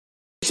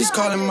She's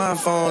calling my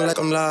phone like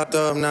I'm locked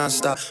up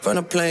non-stop. From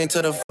the plane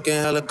to the fucking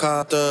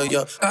helicopter,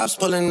 yeah. Cops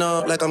pulling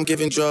up like I'm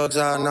giving drugs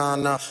out,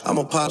 nah. I'm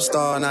a pop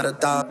star, not a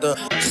doctor.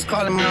 She's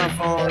calling my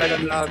phone like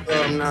I'm locked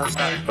up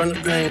non-stop. From the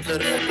plane to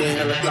the fucking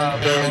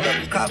helicopter,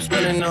 yeah. Cops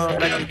pulling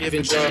up like I'm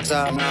giving drugs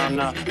out,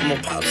 nah. I'm a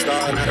pop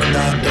star, not a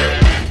doctor.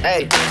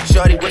 Hey,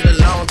 shorty with the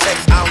long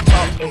text, I don't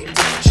talk.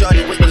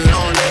 Shorty with the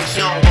long legs, she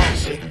don't want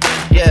shit.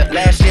 Yeah,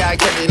 last year I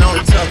kept it on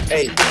the tuck,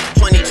 ayy.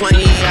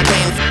 2020, I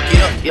can't fuck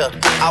it up, yeah.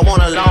 I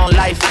want a long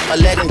life, a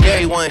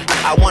legendary one.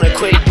 I want a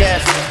quick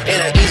death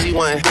and an easy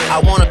one. I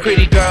want a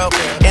pretty girl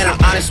and an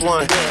honest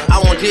one. I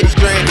want this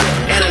drink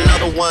and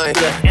another one,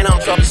 yeah. And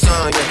I'm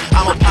troublesome, yeah.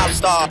 I'm a pop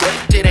star, but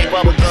it ain't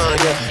bubble gum,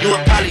 yeah. You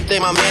would probably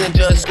think my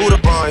manager is Scooter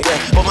Braun, yeah.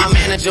 But my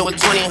manager with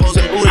 20 hoes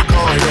and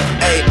Budokan,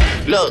 yeah. Ayy,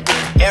 look,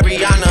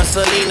 Ariana,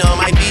 Selena,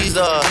 my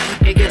visa.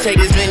 It can take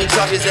as many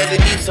charges as it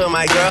needs to,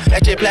 my girl.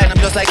 That shit platinum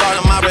just like all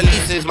of my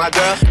releases, my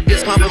girl.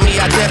 Just come for me,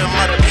 I tear them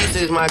other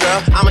pieces, my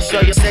girl. I'ma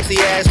show your sexy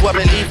ass what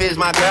relief is,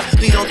 my girl.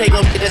 Please don't take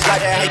no shit that's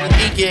like that, how you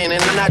geeking. And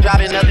I'm not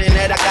driving nothing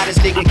that I gotta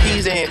stick the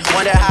keys in.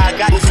 Wonder how I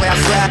got this way, I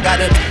swear I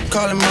gotta.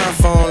 Calling my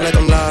phone like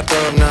I'm locked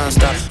up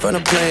non-stop. From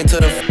the plane to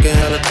the fucking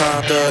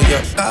helicopter,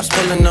 yeah. Cops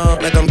pulling up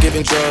like I'm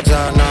giving drugs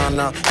out,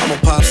 nah. I'm a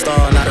pop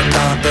star, not a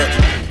doctor.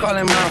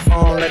 Calling my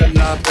phone like I'm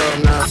locked up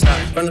non-stop.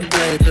 From the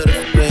plane to the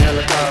fucking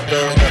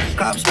helicopter, yeah.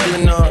 Cops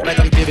pulling up like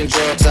I'm giving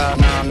drugs out,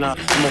 nah.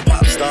 I'm a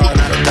pop star,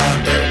 not a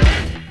doctor.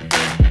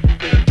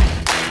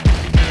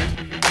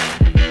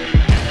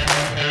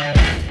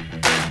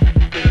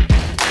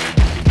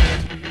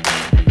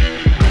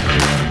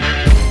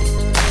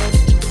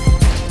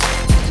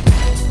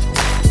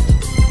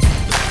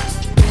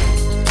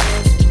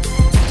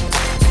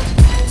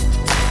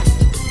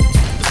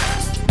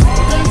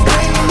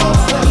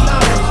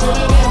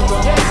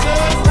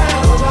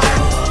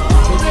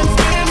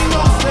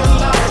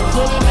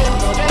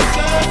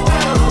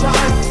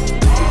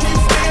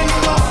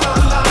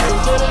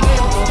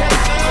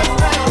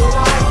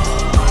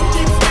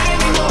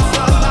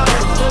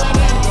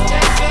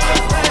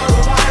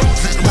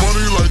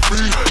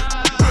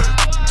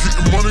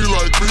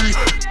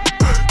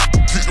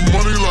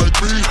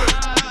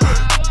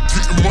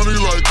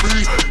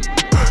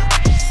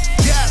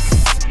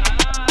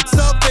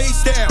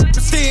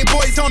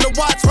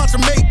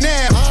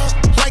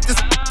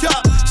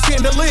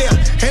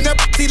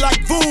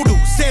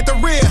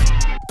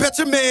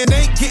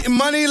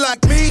 Money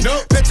like me,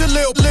 nope. Bet your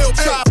lil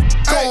chop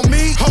on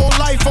me. Whole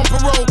life on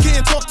parole,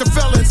 can't talk to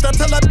felons. Now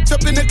tell that bitch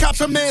up in the cops,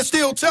 a man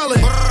still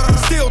telling. Throw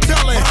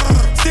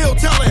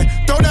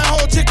that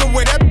whole chick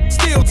away, that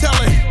still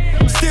telling.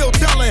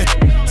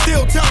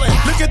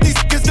 Look at these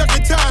niggas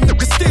ducking time,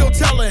 niggas still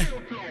telling.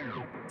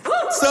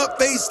 Sup,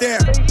 face there.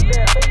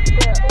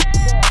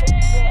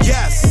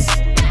 Yes.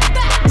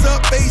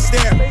 Sup, face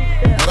there.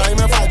 Por ahí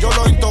me falló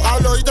lo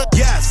intocable, ¿oíste?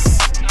 Yes.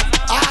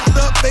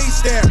 Sup,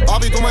 face there.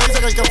 Papi, tú me dices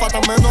que el que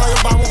falta menos ahí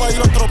vamos a ir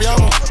los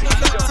tropeamos.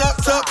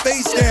 Sup,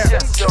 face there.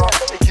 Yes, y'all,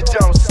 if you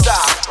don't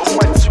stop. 1,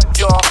 2,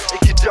 y'all,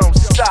 if you don't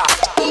stop.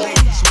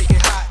 Ladies make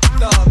it hot,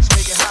 thugs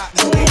make it hot.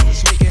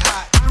 Ladies make it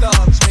hot,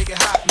 thugs make it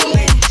hot.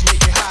 Ladies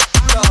make it hot,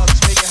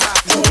 thugs make it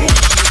hot.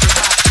 Ladies make it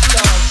hot,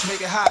 thugs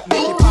make it hot.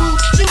 Make it pop.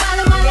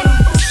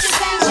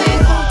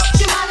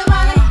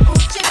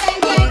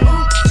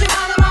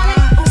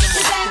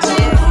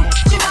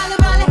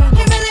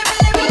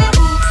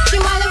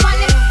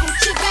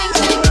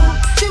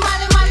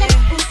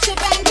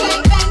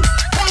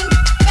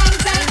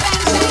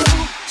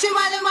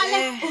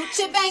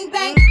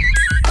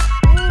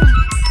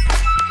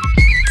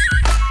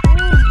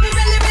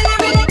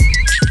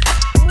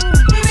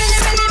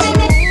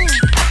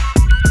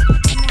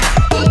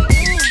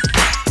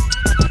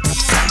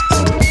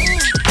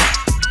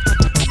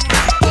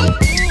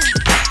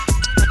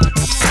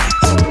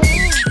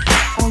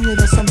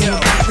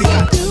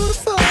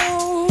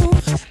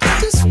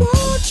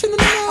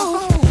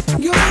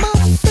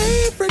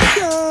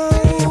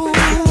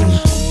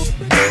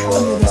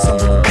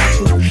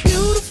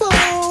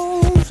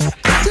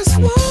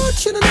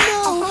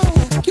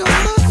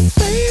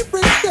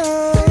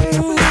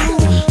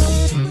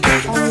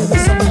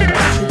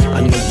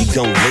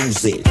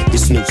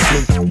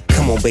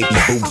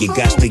 You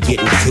got to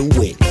get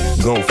into it.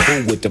 Gon'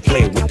 fool with the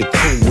player with the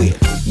cool wit.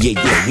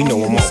 Yeah, you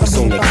know I'm always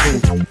on that cool.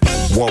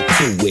 Walk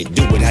to it,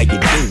 do it how you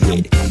do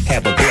it.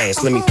 Have a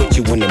glass, let me put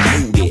you in the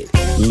mood.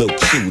 Look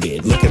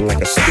cute, looking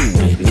like a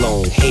student.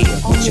 Long hair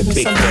with your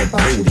big fat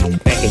booty.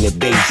 Back in the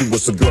days, you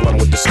was a girl I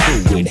went to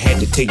school with. Had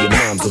to tell your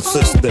moms and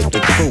sisters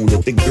to cool.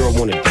 If the girl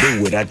wanna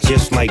do it, I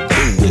just might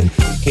do it.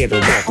 Hit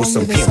her off with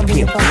some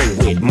pimp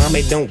fluid.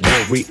 Mommy, don't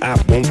worry, I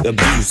won't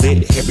abuse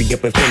it. Hurry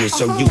up and finish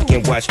so you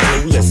can watch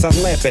Clueless. I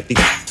laugh at these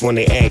when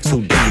they ask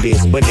who do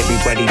this, but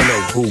everybody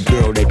know who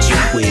girl that you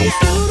is.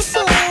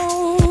 Beautiful,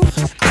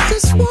 I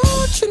just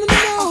want you to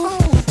know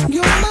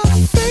you're my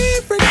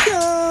favorite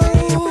girl.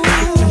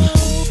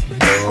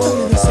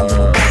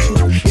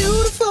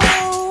 Beautiful,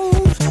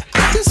 I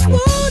just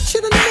want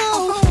you to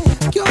know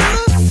you're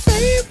my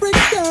favorite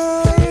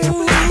girl.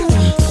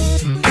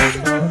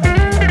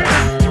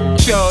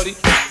 Shorty,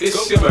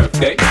 it's your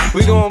birthday.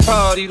 We gon'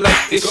 party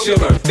like it's your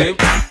birthday.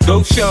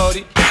 Go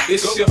shorty,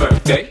 it's your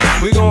birthday.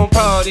 We gon'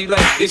 party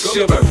like it's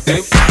your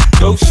birthday.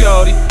 Go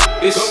shorty,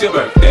 it's your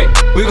birthday.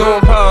 We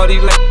gon' party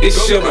like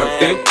it's your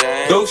birthday.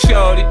 Go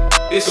shorty,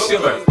 it's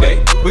your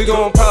birthday. We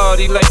gon'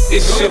 party like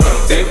it's your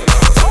birthday.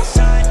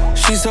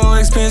 She's so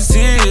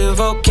expensive,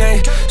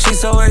 okay. She's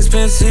so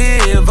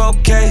expensive,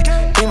 okay.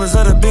 Demons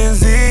of the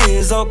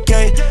Benzies,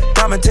 okay.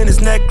 Diamond tennis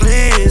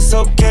necklace,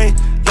 okay.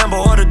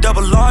 Lambo or the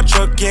double R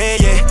truck, yeah,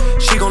 yeah.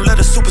 She gon' let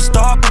a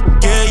superstar,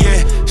 yeah,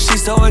 yeah.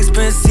 She's so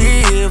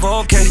expensive,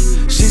 okay.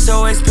 She's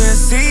so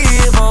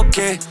expensive,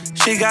 okay.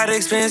 She got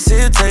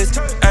expensive taste,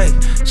 ayy.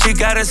 She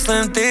got a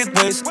slim, thick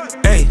waist,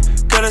 ayy.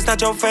 Girl, it's not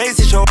your face,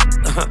 it's your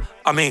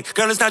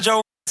girl, it's not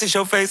your it's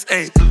your face,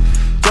 ayy.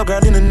 Your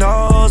girl in the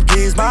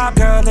nosebleeds, my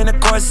girl in the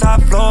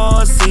courtside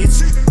floor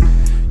seats.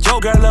 Your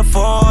girl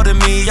afforded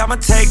me, I'ma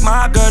take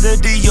my girl to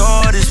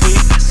Dior this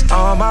week.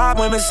 All my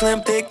women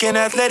slim, thick, and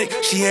athletic.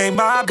 She ain't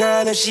my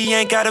girl if she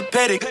ain't got a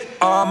pedic.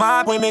 All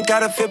my women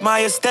gotta fit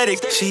my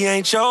aesthetic. She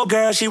ain't your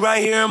girl, she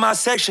right here in my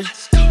section.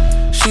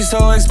 She's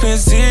so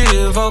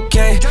expensive,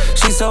 okay.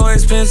 She's so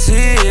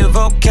expensive,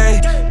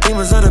 okay.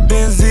 Demons of the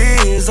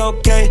Benzies,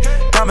 okay.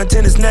 Diamond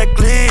tennis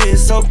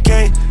necklace,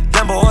 okay.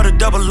 Lambo or the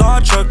double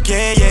R truck,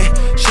 yeah,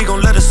 yeah. She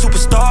gon' let a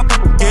superstar,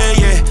 yeah,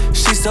 yeah.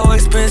 She's so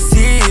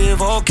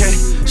expensive, okay.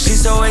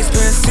 She's so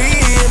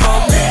expensive,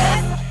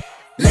 okay.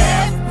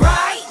 Left,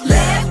 right,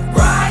 left,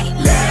 right,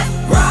 left,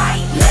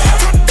 right,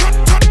 left.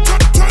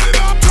 Turn it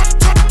up,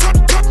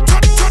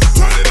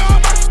 turn it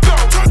up, let's go.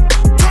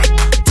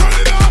 Turn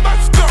it up,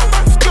 let's go,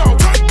 let's go.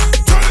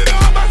 Turn it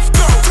up, let's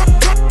go.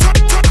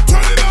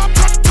 Turn it up,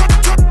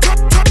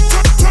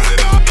 turn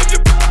it up, get you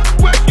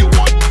where you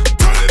want.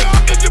 Turn it up,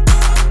 get you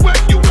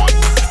where you want.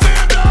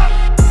 Stand up.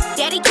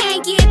 Daddy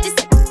can't get this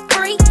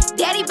free.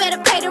 Daddy better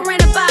pay the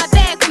rent or buy a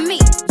bag for me.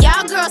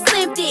 Y'all girls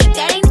slim thick,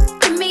 that ain't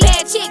to me.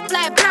 Bad chick,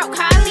 black broke,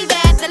 highly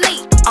bad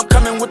delete. I'm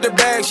coming with the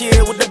bags,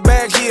 yeah, with the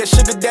bags, yeah.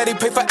 Sugar daddy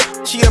pay for,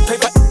 yeah, pay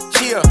for,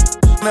 yeah.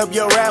 Up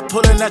your rap,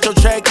 pulling at your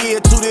track, yeah.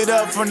 Toot it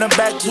up from the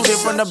back, toot it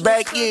from the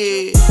back,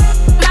 yeah.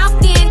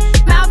 Mouth in,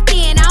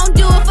 I don't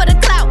do it for the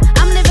clout.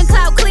 I'm living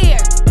clout clear.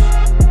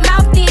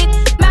 Mouth in,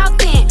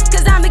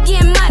 cause I'm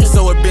getting money.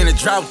 So it been a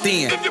drought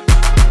then.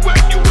 Where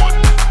you want,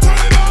 turn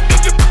it up,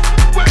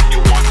 where you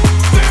want,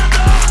 stand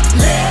up.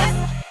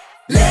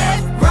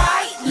 Left,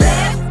 right,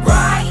 left,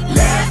 right,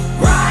 left,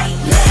 right,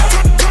 left.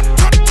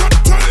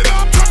 Turn it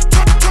up,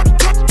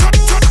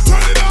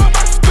 turn it up,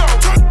 let's go.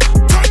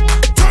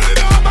 Turn it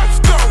up, let's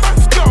go,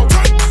 let's go.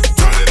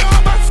 Turn it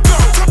up, let's go.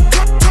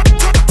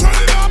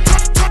 Turn it up,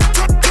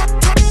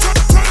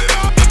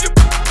 get you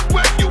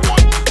where you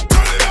want.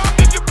 Turn it up,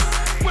 get you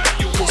where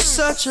you want.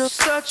 Such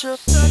a,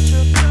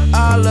 I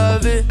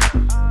love it.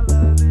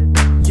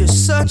 You're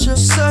such a,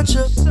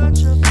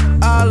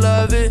 I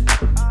love it.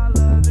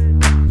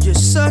 You're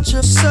such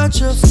a,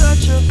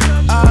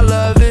 I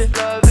love it.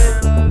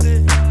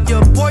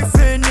 Your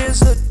boyfriend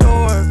is a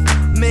dork,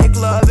 make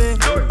loving.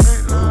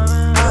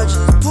 I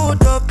just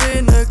pulled up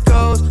in the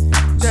ghost,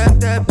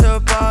 tapped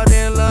up out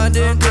in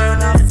London.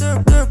 Then I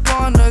flipped up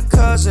on a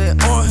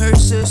cousin or her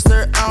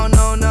sister, I don't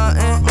know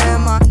nothing.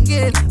 Am I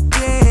getting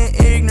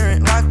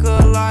ignorant like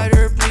a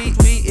lighter, be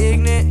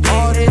ignorant?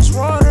 All this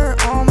water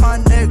on my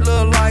neck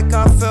look like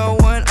I fell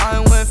when I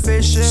went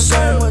fishing.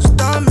 So much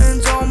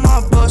diamonds on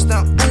my bust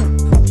now, ooh.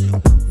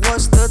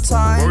 What's the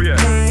time? Oh, yeah.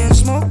 Me and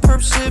smoke,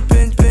 perp,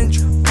 sippin',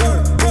 binge.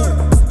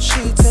 Ooh,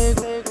 she take.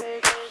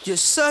 You're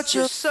such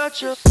a,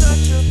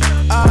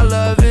 I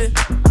love it.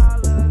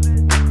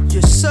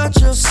 You're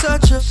such a,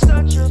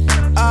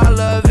 I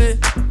love it.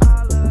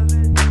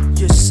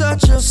 You're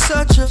such a,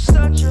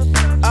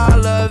 I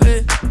love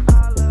it.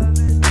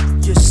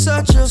 You're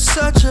such a,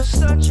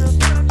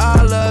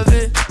 I love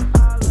it.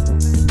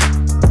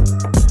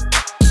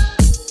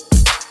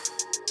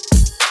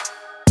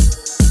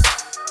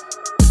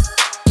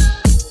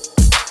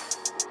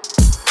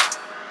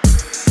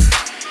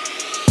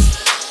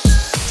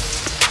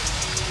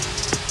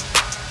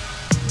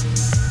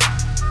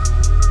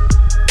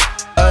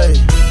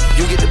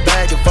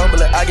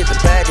 I get the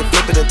bag and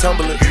flip it and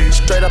tumble it.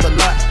 Straight up a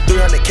lot,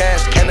 300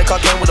 cash, and the car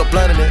came with a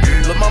blunt in it.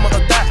 Lil' mama a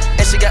thot,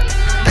 and she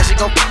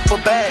gon' for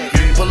bag.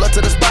 Pull up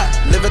to the spot,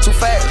 living too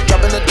fast,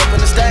 dropping the dope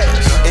in the stash.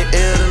 In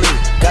Italy,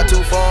 got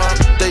too far,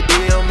 they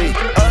DM me.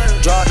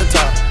 Draw the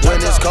top when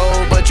it's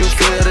cold, but you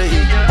feel the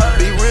heat.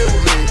 Be real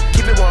with me,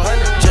 keep it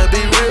 100, just be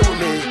real with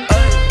me.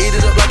 Eat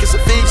it up like it's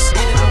a feast.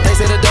 They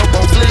say the dope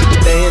won't flee.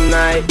 Day and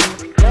night,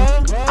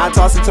 I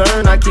toss and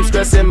turn, I keep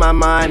stressing my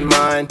mind.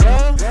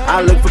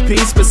 I look for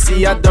peace, but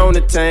see I don't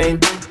attain.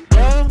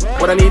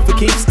 What I need for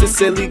keeps the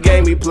silly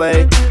game we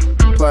play.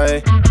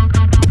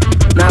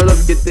 Now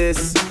look at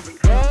this.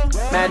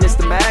 Madness,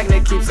 the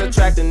magnet keeps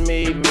attracting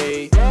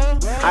me.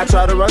 I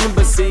try to run,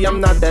 but see I'm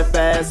not that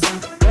fast.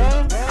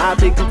 I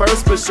peak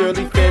first, but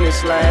surely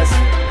finish last.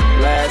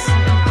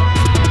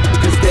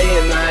 Cause day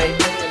and night,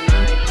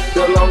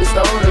 the longest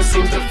owner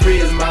seems to free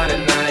his mind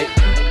at night.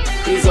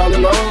 He's all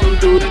alone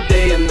through the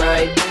day and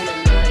night.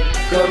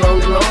 The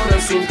lonely loner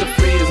seems to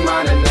free his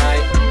mind at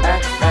night.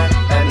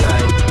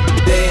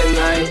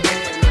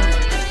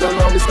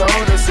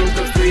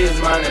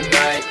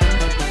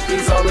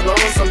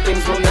 some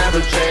things will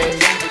never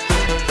change.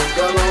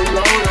 Girl, I'm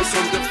lonely,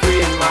 seems to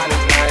free in my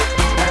night.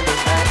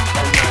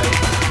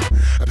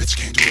 I bet you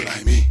can't do it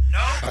like me.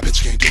 I bet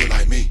you can't do it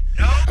like me.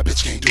 I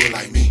bet you can't do it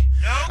like me.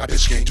 I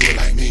bet you can't do it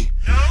like me.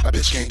 I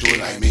bet you can't do it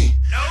like me.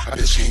 I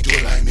bet you can't do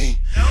it like me.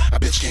 I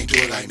bet you can't do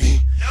it like me.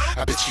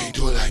 I bet you can't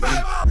do it like me.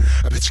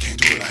 I bet you can't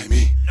do it like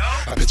me.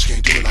 I bet you can't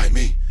do it like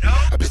me.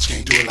 I bet you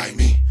can't do it like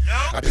me.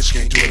 I bet you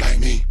can't do it like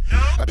me.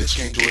 I bet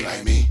you can't do it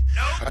like me.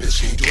 I bet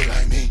you can't do it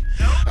like me.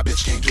 I bet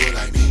you can't do it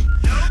like me.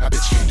 I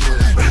bet you can't do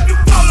it like me. When you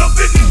pull up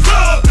in the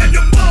club and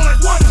the boys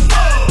want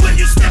more, when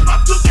you step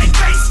up to their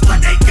face, what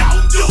they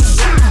gon' do?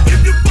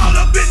 If you pull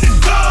up in the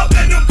club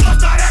and the girls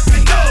start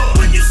acting up,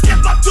 when you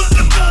step up to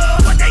the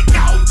mud, what they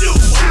gon' do?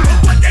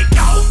 What they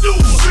gon' do?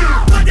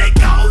 What they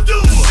gon' do?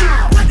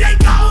 What they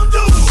gon'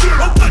 do?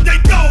 What they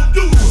gon'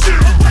 do?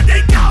 What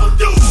they gon'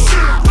 do?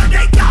 What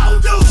they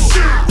gon' do?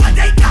 What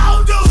they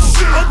gon' do?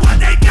 What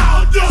they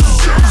gon' do?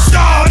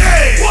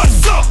 Started.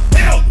 What's up?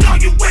 Hell no,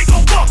 you ain't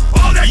gon' fuck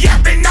all that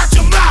yapping out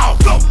your mouth.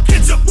 Go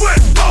get your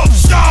whip up.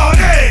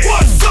 Started.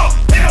 What's up?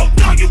 Hell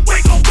no, you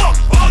ain't gon' fuck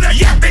all that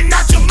yapping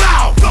out your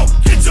mouth. Go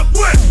get your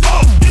whip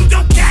up. You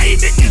don't game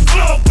in your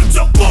club with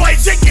your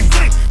boys in your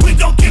clique. We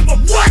don't give a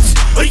what?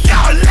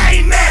 Y'all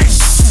lame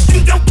ass.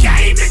 You don't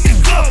game in your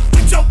club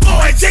with your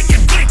boys in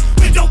your clique.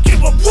 We don't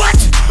give a what?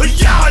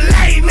 Y'all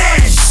lame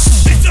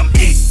ass. It's some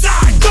east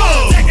side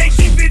thugs, and they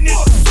keeping it,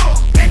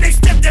 and they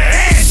step their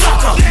hands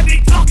up. Let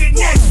me talking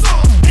next.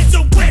 It's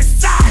a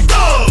west side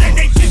thugs, and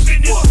they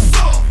keeping it,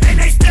 and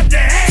they step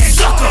their hands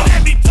up.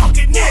 Let me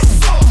talking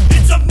next.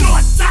 It's a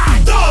north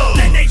side thugs,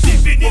 and they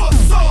keeping it,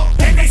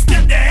 and they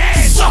step their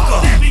hands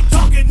up. Let me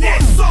talking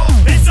next.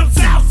 It's some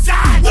south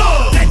side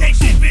thugs, and they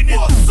keeping it,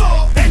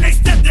 and they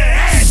step their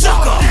hands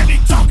up. Let me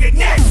talking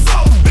next.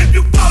 If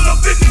you fall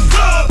up in the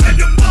club and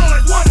the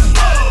boys want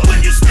more,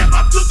 when you step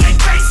up to their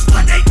face,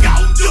 what they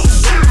gon' do?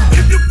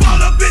 If you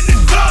fall up in the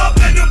club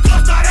and the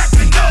girls start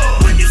acting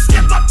up, when you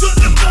step up to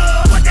the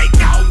mud, what they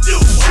gon' do?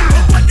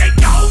 What they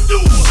gon' do?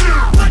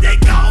 What they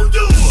gon'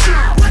 do?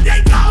 What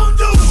they gon'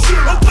 do?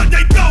 What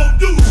they gon'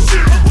 do?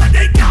 What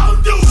they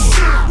gon' do?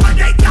 What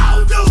they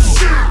gon' do?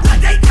 What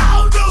they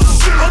gon' do?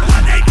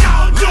 What they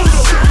gon' do?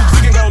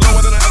 She can go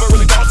lower than I ever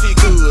really thought she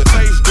could.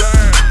 Face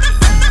down,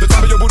 the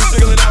top of your booty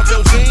jiggling out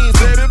your jeans,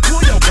 baby.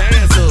 Pull your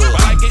pants up.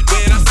 I like it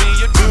when I see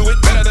you do it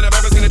better than I've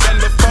ever seen it done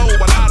before.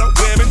 A lot of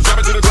women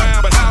jumping to the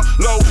ground, but how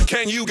low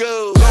can you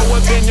go? Lower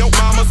than your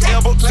mama's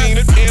ever seen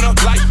it in a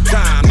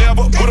lifetime.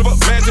 Never would have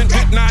imagined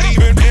it, not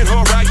even in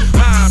her right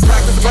mind.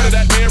 Practice in front of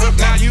that mirror,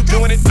 now you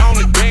doing it on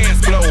the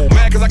dance floor.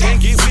 Mad cause I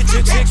can't get with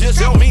your chick, just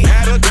show me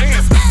how to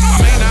dance. I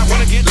may not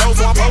wanna get low,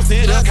 so I post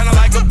it up, kinda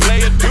like a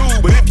player do.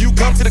 But if you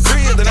come to the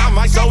crib, then I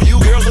might show you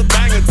girls a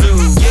thing or two.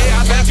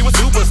 Yeah, I bet you a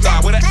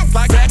superstar, with an act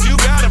like that you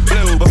gotta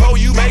blow. Before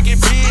you make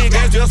it big,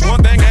 there's just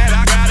one thing that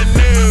I gotta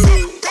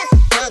know.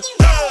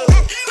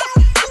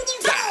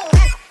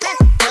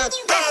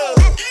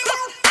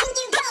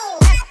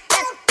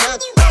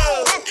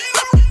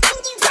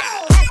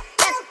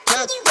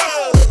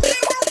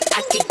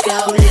 I could go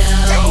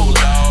low,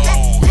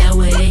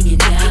 lower than you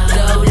know.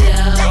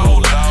 Go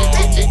low,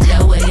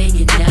 lower than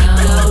you know.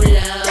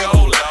 Go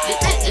low,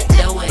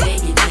 lower than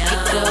you know.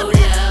 Go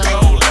low, lower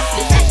than you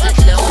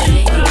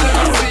know.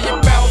 See you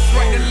bounce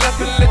right and left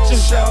and let you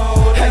show.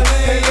 Hey,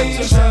 let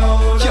you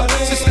show. Yo,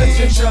 just let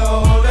you show.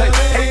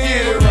 Hey,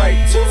 get it right.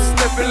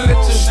 Two-step and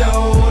let you show.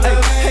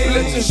 Hey,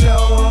 let you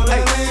show.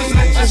 Hey, just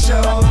let you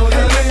show.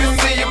 Hey, let me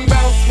see you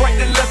bounce right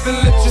and left and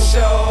let you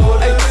show.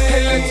 Hey,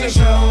 let you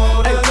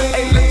show. Hey,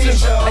 let you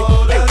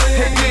show. Hey,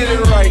 get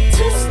it right.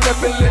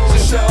 Two-step and let you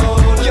show.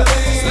 Yo,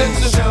 just let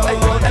you show. Hey,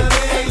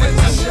 let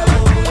you show.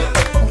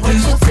 What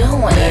you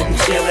doing?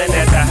 Chillin'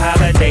 at the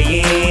Holiday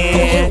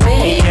Inn.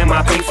 Me and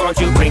my peeps, won't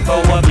you bring 4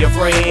 of your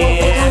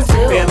friends?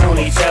 Feel on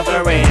each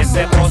other and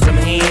sip on some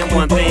hen.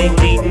 One thing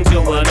leading to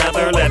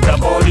another, let the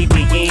party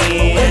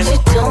begin. What you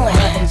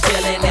doing?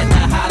 Chillin' at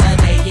the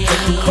Holiday Inn.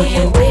 Who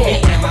you with?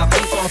 Me and my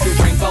peeps, won't you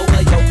bring 4 of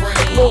your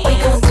friends? What we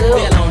gon' do?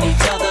 Feel on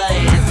each other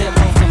and sip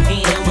on some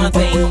hen. One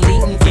thing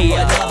leading to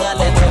another,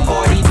 let the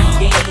party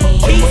begin.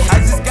 I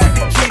just got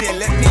the key, they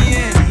let me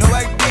in. No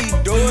ID,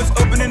 doors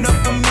opening up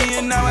for me,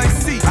 and now I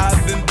see.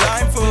 I've been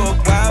blind for a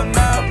while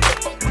now.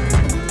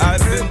 I've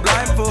been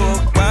blind for a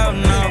while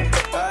now.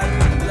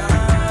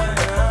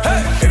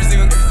 Hey, every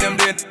single them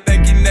there,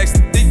 thinking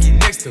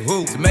next to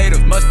who?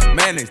 Tomatoes, mustard,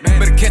 mayonnaise.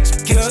 Better catch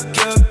it.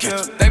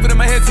 Thankful that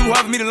my head too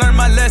hard for me to learn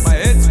my lesson. My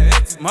head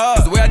too hard.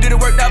 'Cause the way I did it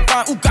worked out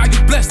fine. Ooh, God,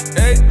 you blessed.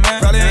 Hey,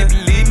 man, probably ain't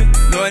believe me.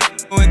 No, I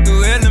went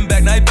through hell and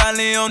back. Now he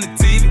finally on the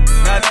TV.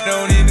 Now I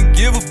don't even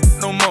give a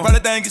no more. Probably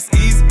think it's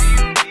easy.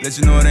 Let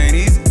you know it ain't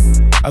easy.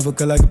 I fuck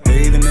her like a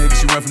bathing nigga.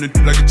 She run from the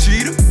like a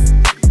cheetah.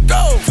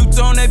 Go!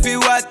 Two-tone AP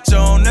watch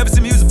on. Never see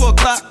music for a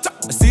clock.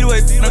 I see the way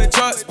it's on the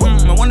charts.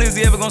 I wonder is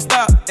he ever gonna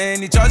stop?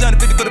 And he charge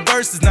 150 for the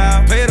verses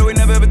now. Pay it or he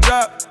never ever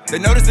drop. They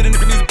notice it in the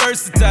music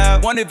versatile.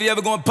 Wonder if he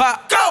ever gonna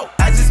pop. Go!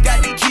 I just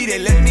got the key, they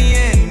let me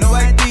in. No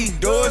ID.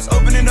 Doors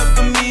opening up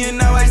for me and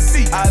now I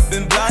see. I've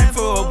been blind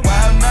for a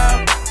while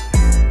now.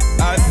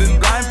 I've been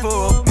blind for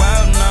a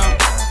while now.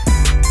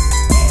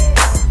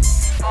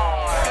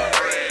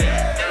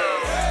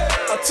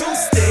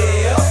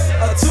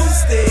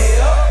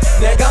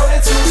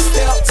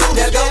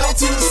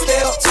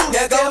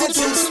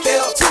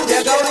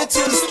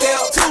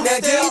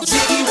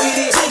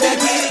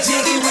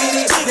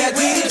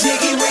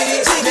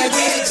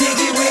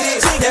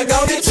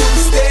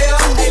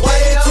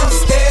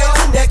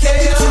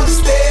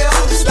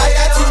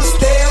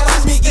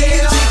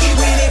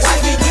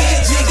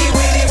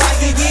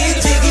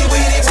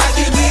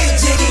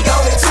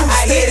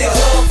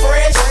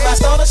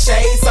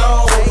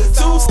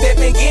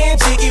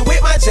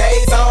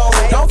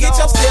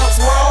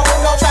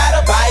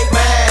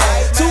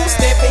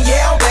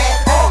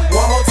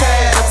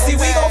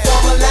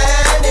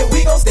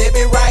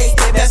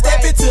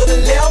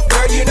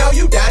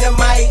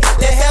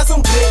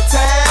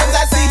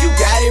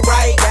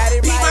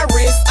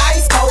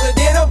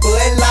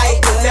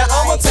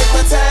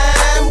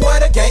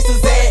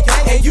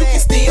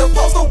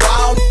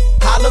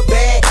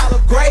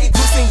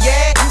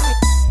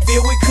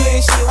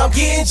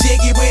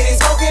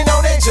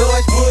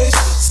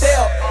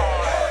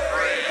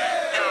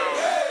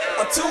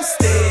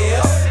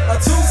 two-step, a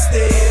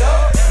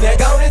two-step. Now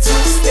go to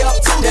two-step,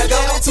 now go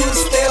to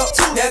two-step,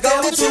 now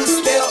go to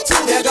two-step,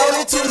 now go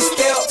to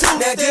two-step.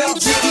 Now get it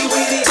jiggy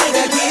with it,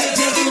 now get it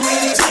jiggy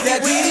with it, now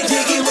get it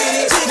jiggy with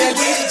it, now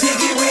get it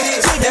jiggy with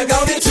it. Now go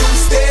to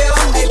two-step,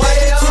 hey, why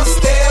you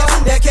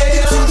two-step? Now get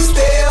it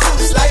two-step,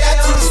 like I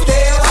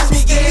two-step. Watch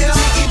me get it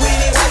jiggy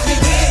with it, watch me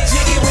get it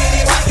jiggy with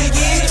it, watch me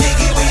get it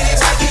jiggy with it,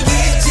 watch me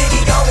get it jiggy.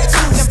 Go to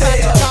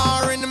two-step.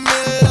 Car in the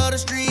middle of the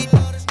street,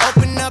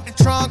 open up the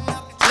trunk,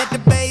 let the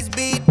bass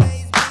beat.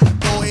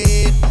 Go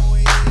ahead,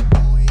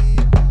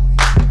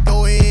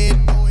 go ahead.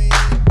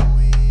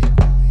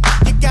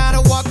 You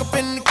gotta walk up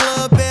in the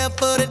club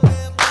barefooted.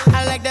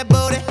 I like that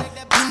booty,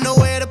 you know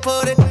where to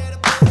put it.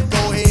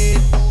 Go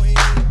ahead,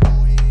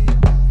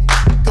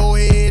 go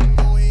ahead.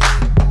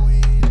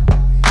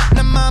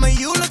 Now mama,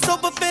 you look so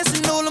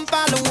professional, I'm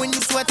following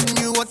you, sweating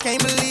you. I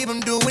can't believe I'm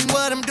doing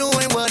what I'm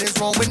doing. What is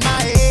wrong with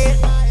my head?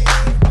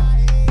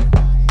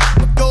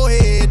 Go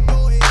ahead.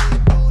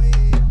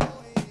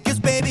 Cause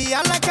baby,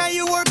 I like how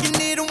you working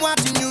it. I'm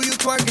watching you, you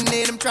twerking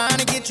it. I'm trying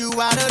to get you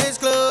out of this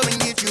club and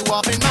get you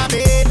off in my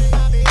bed.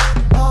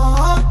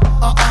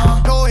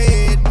 Go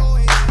ahead.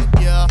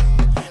 Yeah.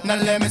 Now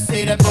let me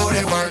see that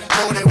booty work,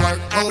 booty work,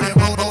 booty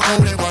work,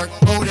 booty work,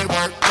 booty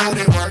work,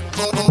 booty work,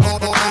 booty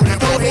work.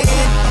 Go ahead.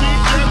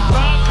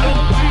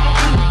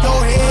 Go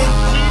ahead.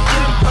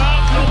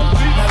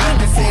 Now let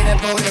me see that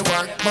booty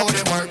work,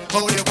 booty work,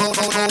 booty work,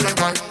 booty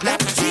work.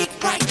 Left cheek,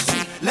 right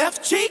cheek,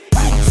 left cheek.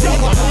 Show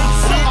up,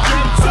 show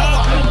up, show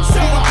up,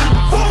 show up,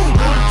 boom.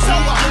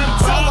 Show up,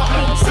 show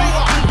up, show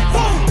up,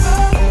 boom.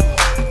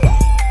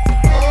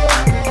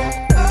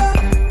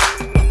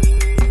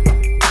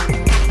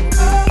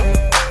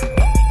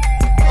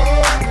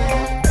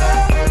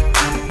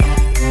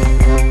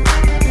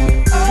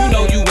 You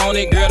know you want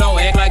it, girl, don't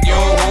act like you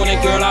don't want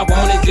it. Girl, I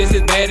want it just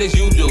as bad as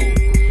you do.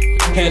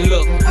 And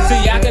look,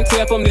 see, I can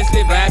tell from this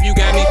lit vibe you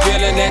got me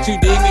feeling that you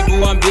dig me,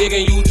 boo, I'm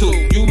digging you too.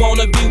 You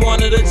wanna be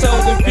one of the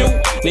chosen few?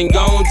 Then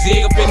go and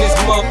dig up in this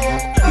mug.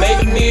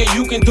 Maybe me and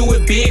you can do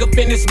it big up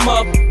in this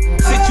mug.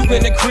 Sit you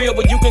in the crib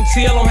where you can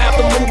chill, don't have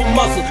to move a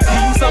muscle. Do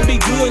you something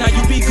be good, now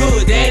you be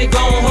good, daddy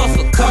gon'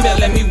 hustle. Come here,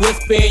 let me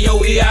whisper in your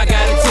ear, I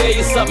gotta tell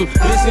you something.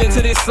 Listening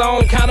to this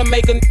song kinda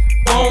make a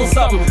on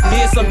something.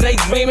 Did some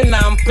daydreaming,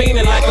 now I'm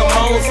feeling like I'm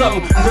on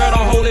something. Girl,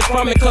 don't hold it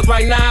from me, cause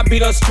right now I be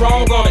done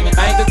strong on it.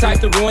 I ain't the type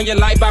to ruin your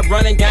life by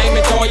running game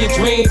and throwing your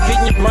dreams.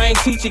 Getting your brain,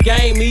 teach your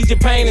game, ease your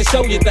pain and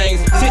show you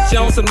things. Sit you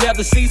on some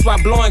leather seats while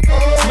blowing,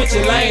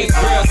 switching lanes.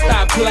 Girl,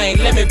 stop playing,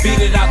 let me beat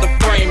it out the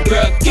frame.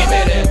 Girl, give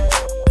me that.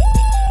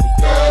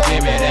 Girl,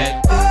 give me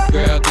that.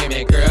 Girl, give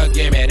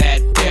me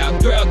that. Yeah,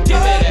 girl, give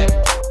me that.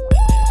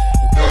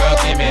 Girl,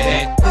 give me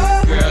that.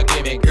 Girl,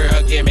 give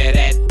me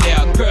that.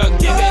 Yeah, girl,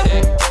 give me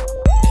that.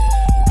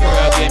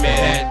 Girl, give me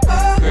that.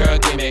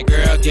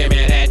 Girl, give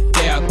me that.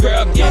 Yeah,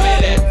 girl, give me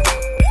that.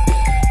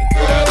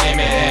 Girl, give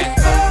me that.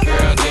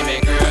 Girl,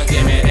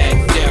 give me that.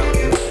 Yeah.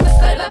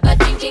 Ba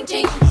ching ching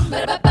ching,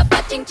 ba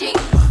ching ching,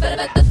 ba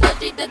ching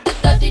ching,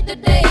 ba ching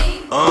ching, ba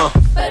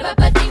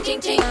ching ching, ba ching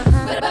ching,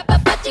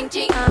 ba ching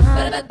ching,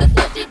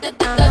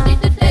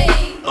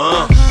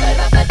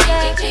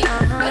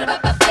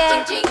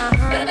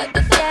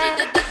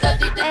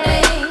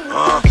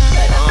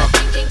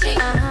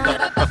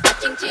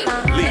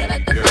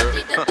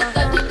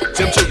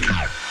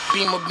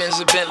 Beamer, Benz,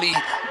 a Bentley.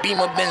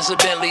 Beamer, Benz, a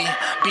Bentley.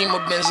 Beamer,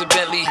 Benz, a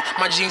Bentley.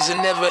 My jeans are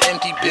never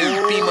empty.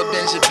 Beamer,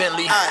 Benz, a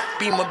Bentley.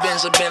 Beamer,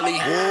 Benz, a Bentley.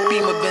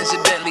 Beamer, Benz, a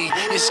Bentley.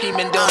 Your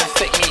scheming don't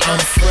affect me. I'm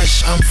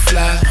fresh, I'm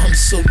fly, I'm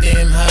so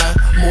damn high.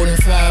 More than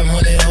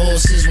 500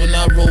 horses when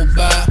I roll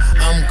by.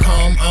 I'm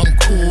calm, I'm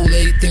cool,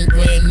 everything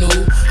brand new.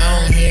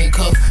 I don't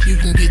handcuff, you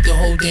can get the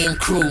whole damn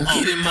crew.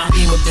 Get in my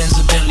Beamer, Benz,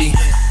 a Bentley.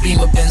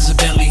 Beamer, Benz, a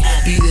Bentley.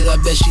 Beat it, I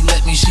bet she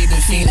let me. She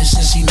been fiending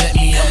since she met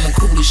me. I'm the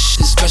coolest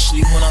shit,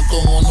 especially when I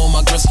throw on all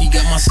my Gretzky.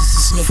 Got my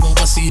sister Smith and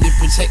Wessie to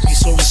protect me,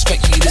 so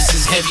respect me. This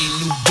is heavy,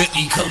 new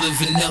Bentley, color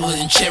vanilla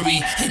and cherry.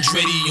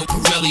 Andretti and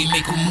Pirelli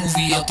make a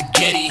movie out the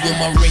Getty. With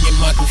my ring and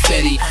my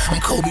confetti,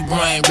 I'm Kobe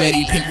Bryant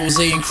ready. Pink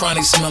rosé and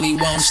chronic smelly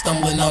while I'm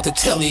stumbling out the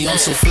telly. I'm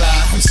so fly,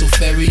 I'm so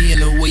fairy,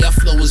 and the way I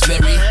flow is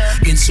very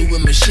into a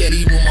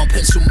machete. When my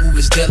pencil move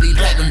is deadly.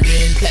 Platinum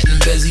band, platinum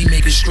bezzy,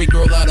 make a straight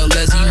girl out of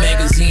Leslie.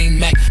 Magazine,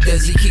 Mac,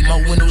 Desi, keep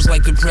my windows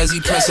like the Prezi.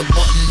 Press a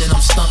button, then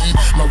I'm stunting.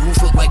 My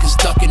roof look like it's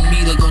ducking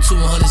me to go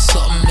 200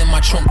 something. And my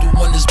trunk do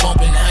wonders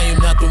bumping. I am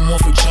not the one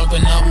for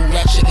jumping. I will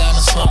ratchet out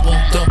and slump em,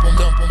 dump em.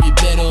 You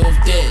better off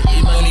dead,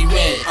 your money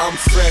red. I'm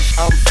fresh,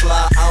 I'm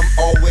fly, I'm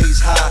always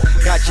high.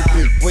 Got your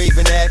bitch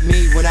waving at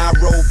me when I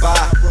roll by.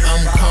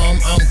 I'm calm,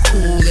 I'm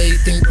cool,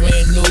 everything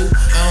brand new.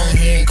 I don't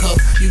handcuff,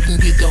 you can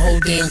get the whole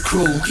damn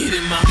crew. Get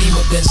in my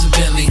Beamer, Benz, a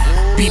Bentley.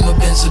 Beamer,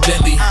 Benz, a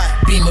Bentley.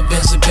 Beamer,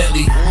 Benz, a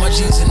Bentley. My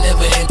jeans are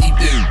never empty.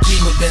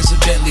 Beamer, Benz, a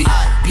Bentley.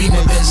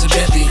 Beamer, Benz, a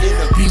Bentley.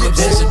 Beamer,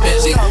 Benz, a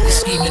Bentley. The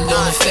scheming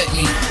don't affect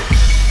me.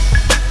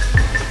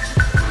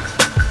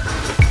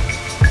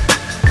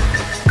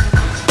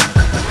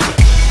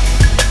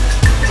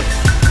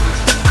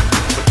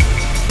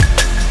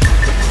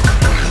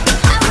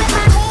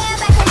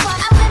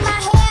 I whip my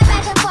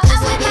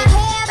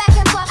hair back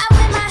and forth.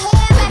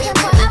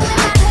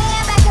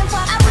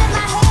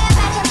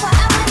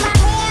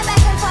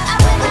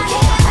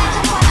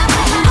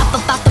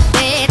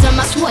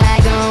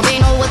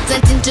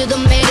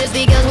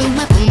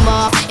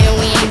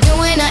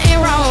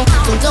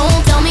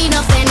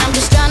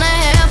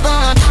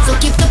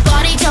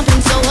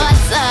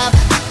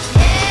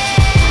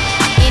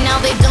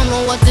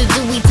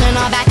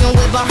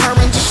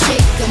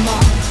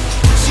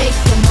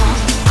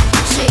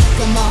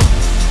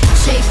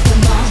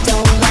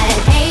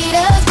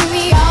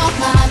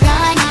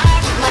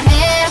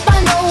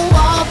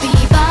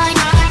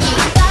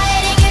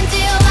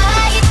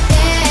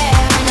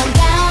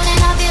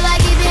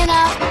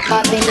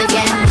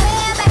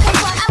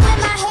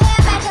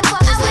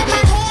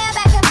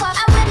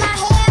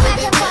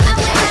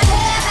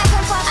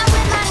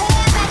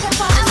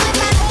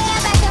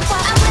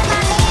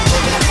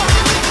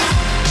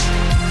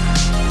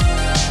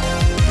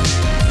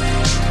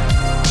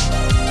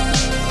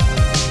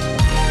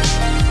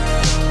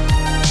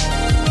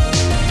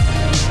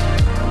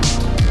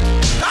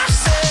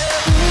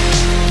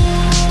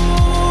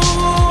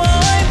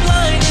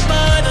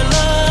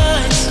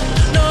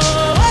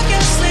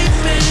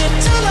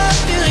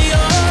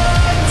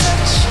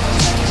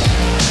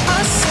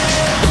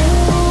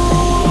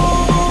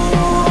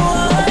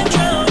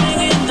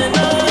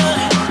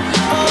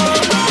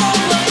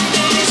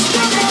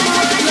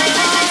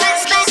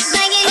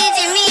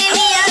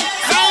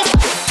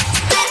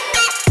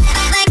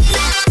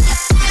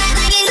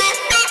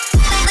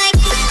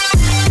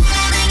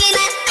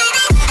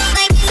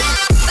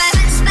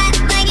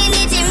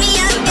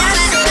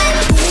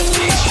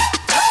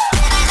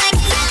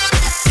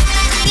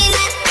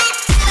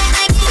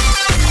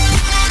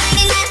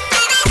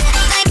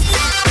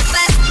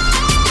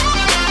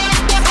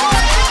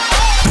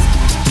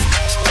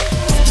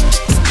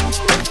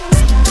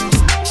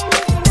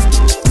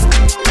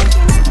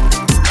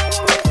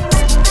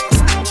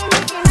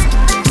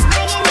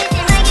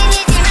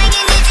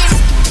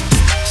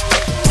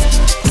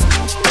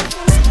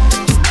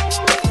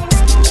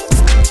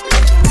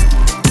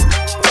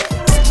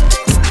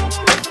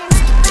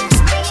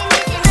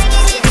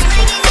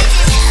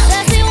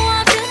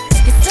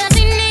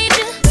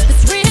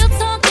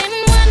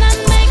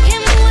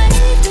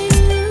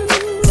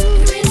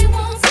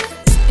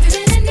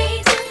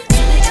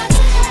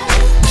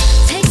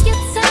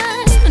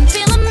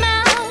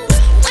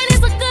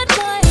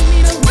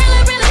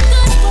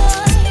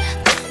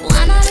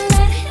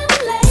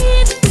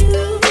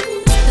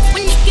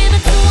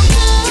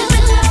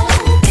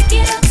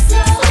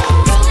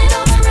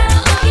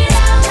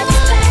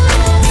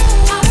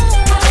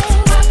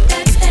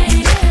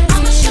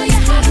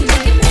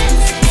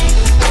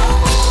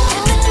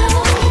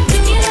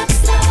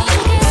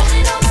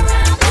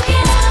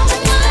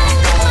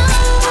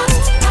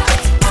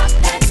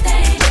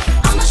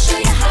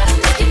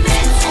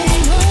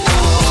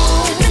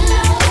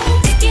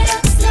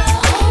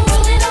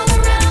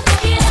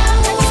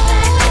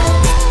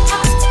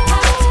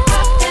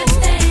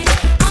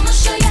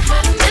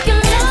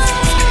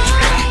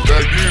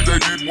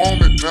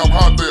 I'm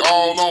hot, they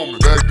all on me.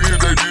 Back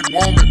then they didn't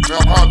want me, now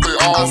I'm hot, they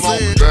all on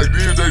me. Back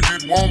then they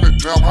didn't want me,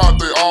 now I'm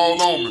hot, they all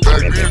on me.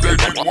 Back then they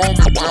didn't want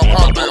me, now I'm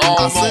hot, they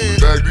all on me.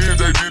 Back then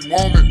they didn't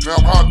want me, now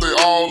I'm hot, they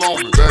all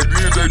on me. Back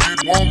then they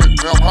didn't want me,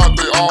 now I'm hot,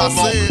 they all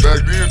on me.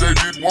 Back then they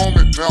didn't want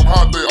me, now I'm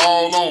hot, they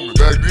all on me.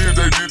 Back then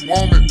they didn't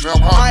want me, now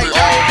I'm hot, they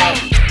all on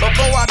me.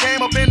 Before I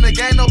came up in the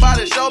game,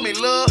 nobody showed me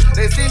love.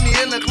 They see me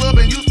in the club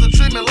and used to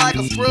treat me like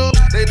a scrub.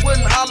 They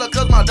wouldn't holler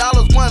cause my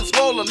dollars wasn't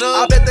swollen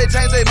up. I bet they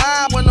changed their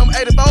mind when them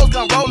 84s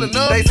come rolling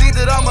up. They see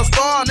that I'm a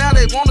star, now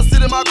they wanna sit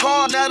in my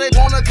car. Now they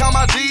wanna count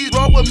my G's,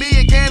 roll with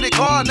me and Candy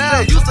Car. Now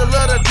they used to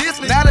love to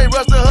diss me, now they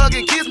rush to hug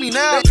and kiss me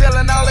now. They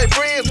telling all their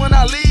friends when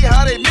I leave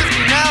how they miss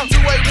me now.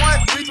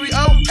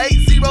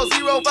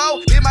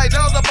 281-330-8004. Hit Mike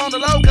Jones up on the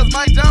low cause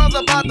Mike Jones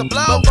about to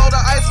blow. Before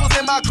the ice was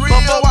in my crib,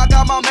 before I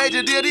got my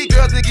major deal, these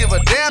girls didn't give a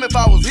damn if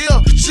I was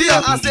here. Shit,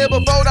 I said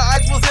before the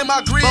ice was in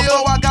my grill,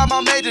 before I got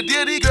my major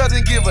deal, these girls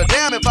didn't give a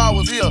damn if I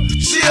was here.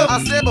 Shit, I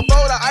said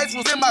before the ice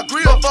was in my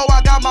grill, before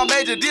I got my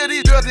major deal,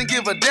 these girls didn't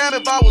give a damn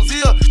if I was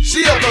here.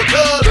 Shit,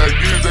 because back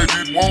then they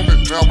didn't want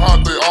me, now I'm hot,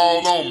 they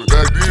all on me.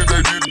 Back then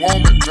they didn't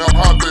want me, now I'm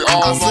hot, they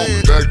all on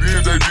me. Back then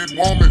they didn't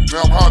want me,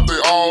 now I'm hot,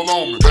 they all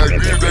on me. Back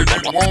then they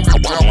didn't want me,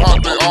 now I'm hot,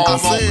 they all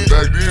on me.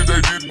 Back then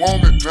they didn't want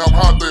me, now I'm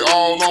hot, they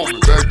all on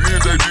me. Back then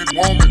they didn't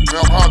want me,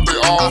 now I'm hot, they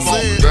all on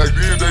me. Back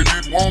then they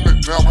didn't want me,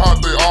 now I'm hot,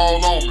 they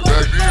all on me.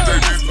 Back then they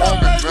didn't want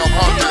me, now I'm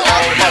hot, they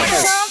all on me.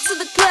 Come to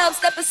the club,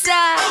 step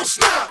aside.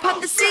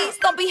 Pop the seats,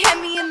 don't be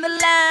heavy in the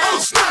line.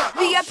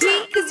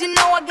 VIP, cause you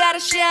know I gotta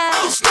shine.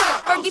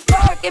 Fergie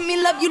Park, give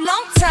me love you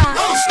long time.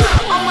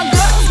 All my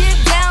girls get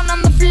down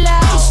on the floor.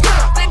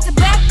 Back to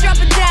back, drop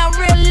it down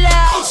real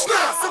loud.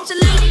 Such a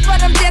lady,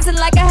 but I'm dancing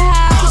like a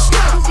house.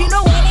 Cause you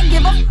know we didn't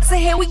give a f, so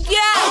here we go.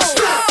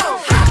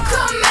 How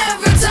come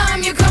every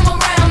time you come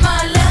around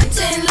my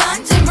London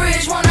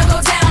Bridge, wanna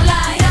go down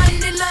like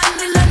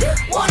London,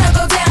 wanna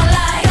go down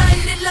like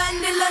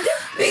London,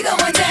 we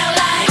going down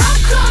like. How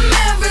come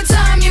every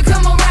time you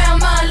come around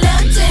my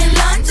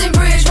London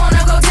Bridge,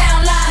 wanna go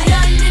down like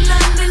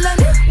London,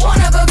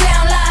 wanna go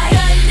down like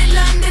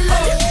London, we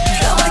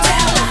going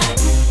down like.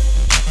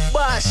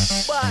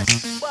 Bush.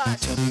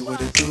 Tell me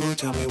what it do,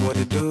 tell me what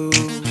it do.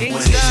 King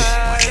What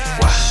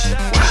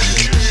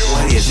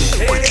is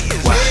it? What is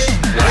it?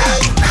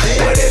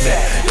 What is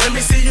that? Let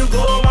me see you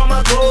go,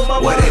 mama,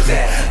 mama. What is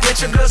that?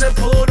 Get your girls and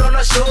pull on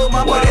the show,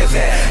 mama. What is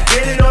that?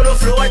 Get it on the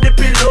floor at the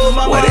pillow,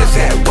 mama. What is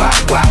that?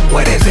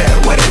 What is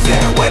that? What is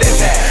that? What is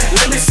that?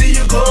 Let me see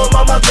you go,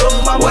 mama,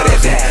 What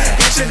is that?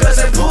 Get your girls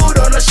and pull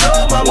on the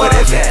show, mama. What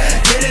is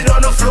that? Get it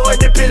on the floor at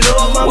the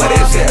pillow, mama. What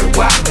is that?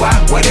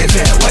 What is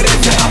that? What is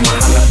that? I'ma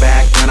holla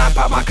back when I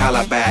pop my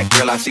collar back.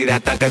 Girl, I see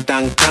that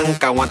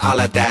thunk. I want all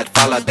of that.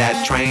 Follow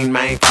that train,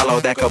 man. Follow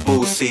that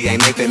caboose.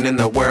 Ain't Nathan in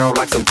the world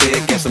like some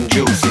thick and some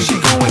juicy. She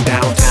going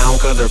downtown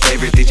cause her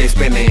favorite DJ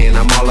spinning.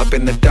 I'm all up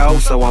in the dough,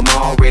 so I'm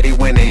already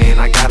winning.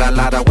 I got a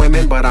lot of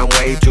women, but I'm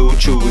way too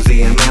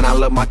choosy. And man, I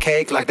love my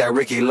cake like that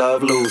Ricky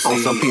Love Lucy. On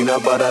some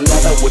peanut butter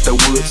leather with the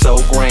wood so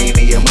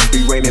grainy. It must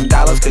be raining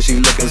dollars cause she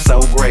looking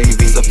so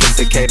gravy.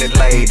 Sophisticated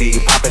lady,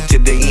 pop it to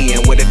the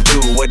end. What it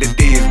do, what it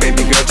is,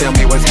 baby girl, tell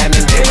me what's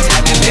happening there.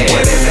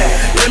 What is that?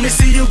 Let me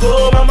see you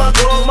go, mama.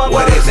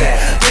 What is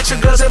that? Get your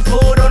girls and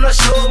pull on the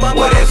show, mama.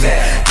 What is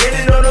that? Get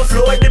it on the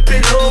floor at the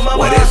pillow, mama.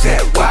 What is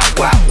that?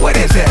 What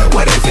is that?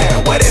 What is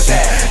that? What is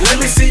that? Let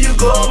me see you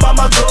go,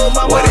 mama.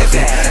 What is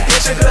that?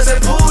 Get your girls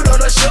and pull on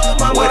the show,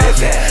 mama. What is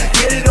that?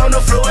 Get it on the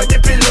floor at the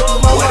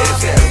pillow, mama. What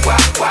is that?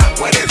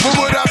 What is that? Who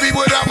would I be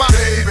without my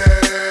baby?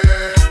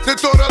 The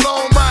thought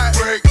alone might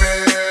break me,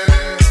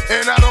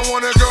 and I don't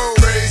wanna go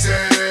crazy,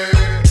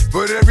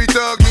 but every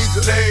thug needs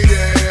a lady.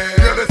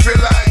 Girl, it feel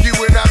like you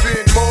and I've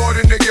been more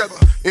than together,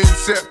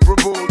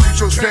 inseparable. You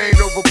chose pain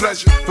over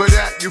pleasure, for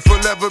that you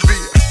forever be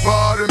a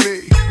part of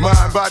me.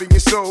 Mind, body,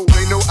 and soul,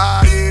 ain't no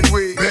I in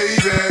we.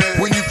 Baby,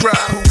 when you cry,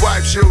 who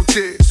wipes your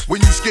tears?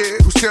 When you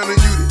scared, who's telling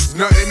you there's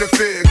nothing to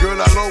fear? Girl,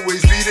 I'll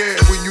always be there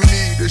when you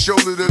need a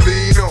shoulder to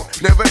lean on.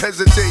 Never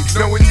hesitate,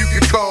 knowing you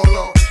can call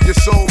on your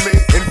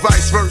soulmate and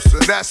vice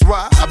versa. That's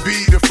why I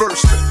be the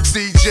first to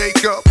see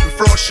Jacob and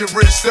frost your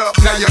wrist up.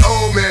 Now you're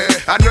old man,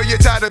 I know you're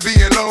tired of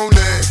being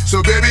lonely,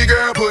 so baby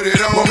girl, put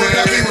it on. What would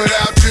I be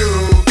without you?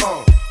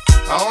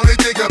 I only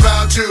think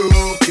about you.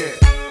 Yeah,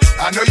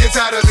 I know you're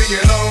tired of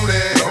being lonely,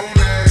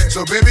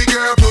 so baby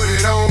girl, put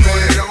it on me.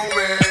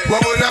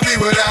 What would I be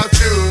without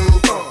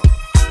you?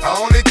 I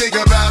only think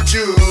about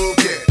you.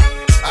 Yeah,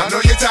 I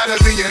know you're tired of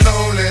being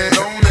lonely,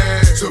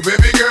 so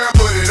baby girl,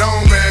 put it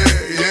on me.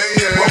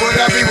 Yeah. What would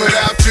I be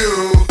without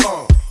you?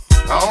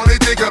 I only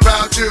think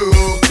about you.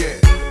 Yeah,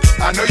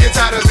 I know you're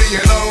tired of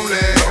being lonely,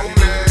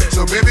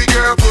 so baby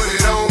girl, put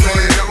it on me.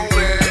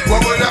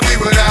 What would I be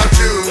without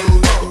you?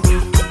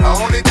 I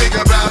only think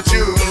about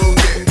you.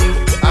 Yeah,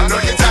 I know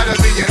you're tired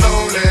of being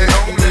lonely,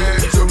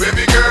 so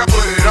baby girl,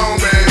 put it on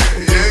me.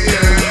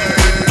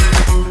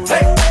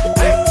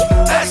 Yeah.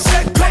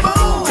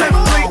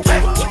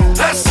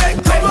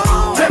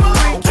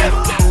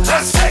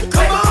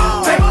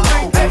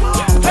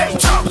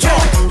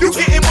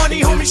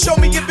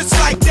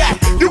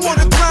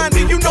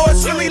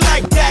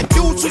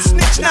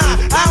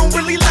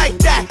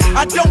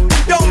 I don't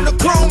condone the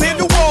chrome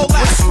handle wall.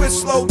 When Swiss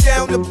slow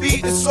down the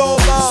beat, it's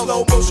all love.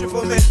 Slow motion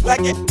for me,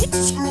 like it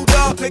screwed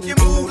up. Make it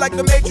move like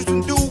the Matrix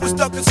and do was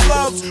stuck in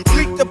slugs.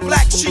 Reek the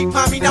black sheep,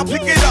 mommy, now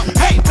pick it up.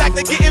 Hey, back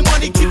to getting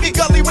money, keep it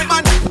gully with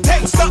my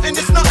hey, something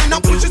is nothing,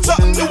 I'm pushing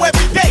something new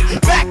every day.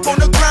 Back on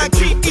the grind,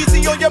 keep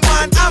easy on your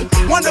mind. I'm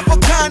one of a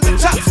kind, the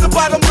top's the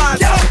bottom line.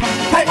 Yo,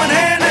 put one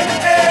hand in the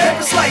air,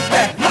 if it's like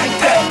that, like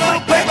that. A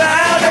little paper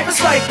out, if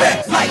it's like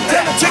that, like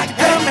that. Check to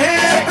come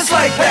here, if it's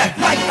like that,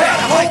 like that.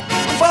 Hope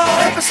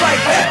ball, if it's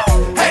like that.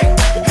 Hey,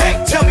 hey,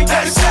 tell me if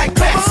it's like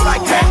that, it's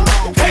like that.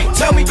 Hey,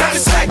 tell me if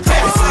it's like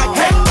that, it's like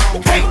that.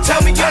 Hey,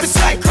 tell me if it's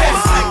like that,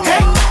 it's like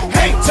that.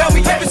 Hey, tell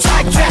me if it's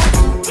like that.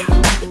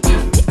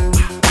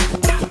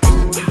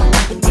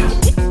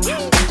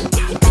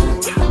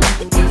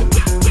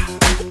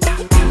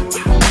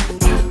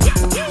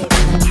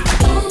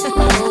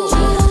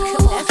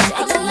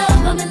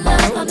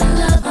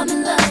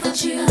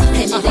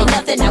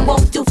 I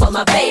won't do for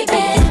my baby.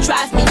 You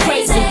drive me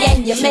crazy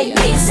and you make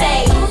me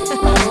say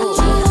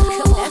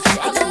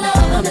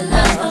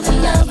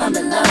I'm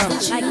in love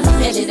with you.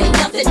 And it ain't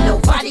nothing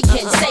nobody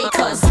can say,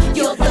 cause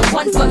you're the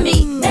one for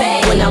me,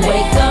 babe. When I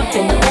wake up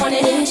in the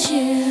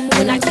morning,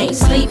 when I can't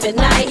sleep at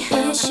night,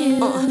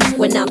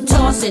 when I'm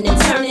tossing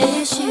and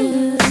turning,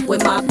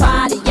 when my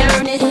body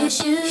yearning,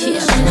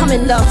 yeah, I'm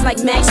in love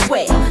like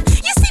Maxwell.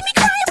 You see me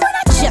crying, but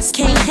I just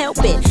can't help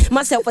it.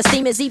 My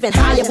self-esteem is even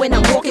higher when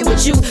I'm walking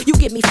with you. You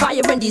give me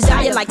fire and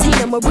desire like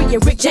Tina Marie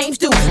and Rick James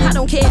do. I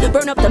don't care,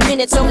 burn up the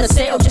minutes on the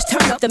cell. Just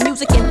turn up the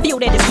music and feel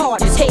that it's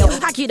hard as hell.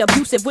 I get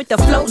abusive with the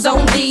flows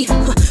on me.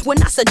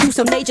 When I seduce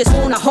them, they just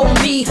wanna hold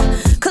me.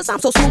 Cause I'm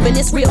so smooth and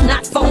it's real,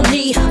 not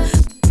phony.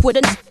 With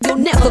a you'll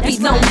never be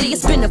lonely.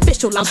 It's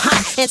beneficial, I'm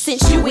hot, and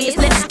since you is,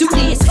 let's do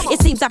this.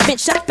 It seems I've been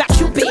shot by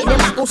Cupid,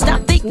 and I gon'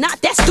 stop think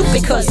not that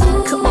stupid. Cause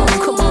come on,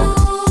 come on,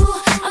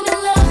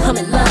 I'm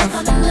in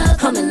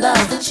love, I'm in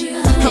love with you.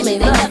 And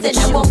it ain't nothing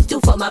I won't do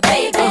for my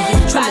baby.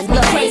 Drive me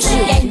crazy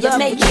and you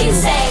make me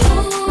say,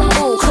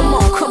 oh, come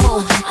on, come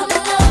on,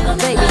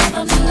 baby,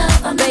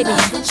 baby,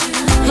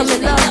 I'm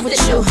in love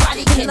with you.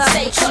 Nobody can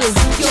say cause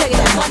you're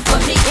the one for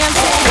me. I'm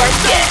saying,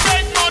 work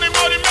it.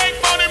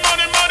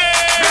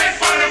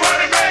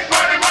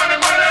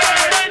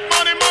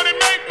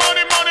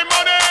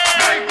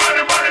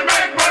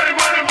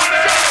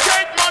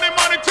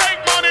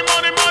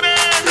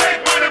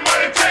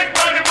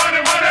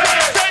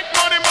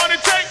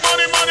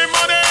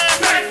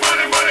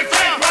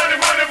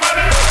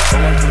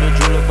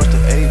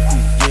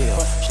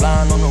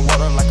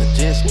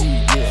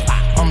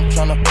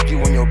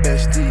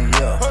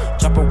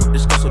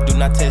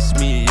 Test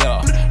me,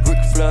 yeah.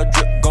 Rick Flair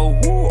drip, go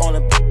woo on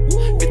a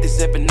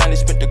 5790,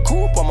 spent the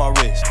coupe on my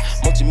wrist.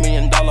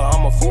 Multi-million-dollar,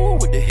 I'm a fool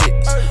with the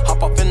hits.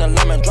 Hop off in the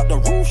lemon, drop the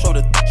roof, show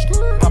the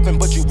poppin',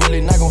 but you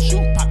really not gon'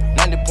 shoot.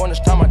 90 pointers,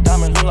 time my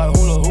diamond look like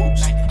hula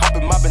hoops.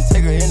 Hoppin', moppin',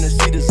 take her in the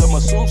seats of my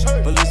suits.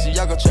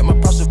 Balenciaga, check my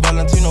Prada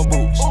Valentino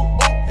boots.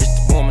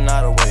 It's the woman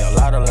out of way, a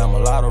lot of them, a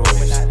lot of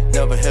race.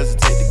 Never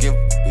hesitate to give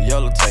the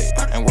yellow tape.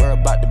 Ain't worry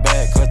about the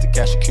bag, cause the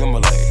cash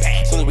accumulate.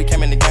 Soon as we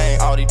came in the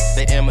game, all these,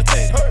 they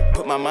imitated.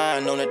 Put my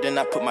mind on it, then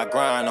I put my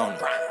grind on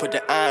it. Put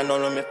the iron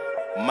on them,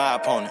 my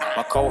opponent.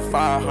 My code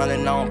 500,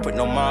 I don't put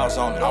no miles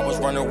on it. I was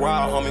running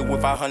wild, homie,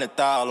 with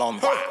 500,000 on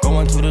me.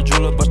 Going to the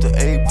jeweler, bust the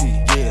AP,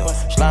 yeah.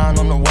 Sliding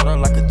on the water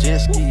like a jet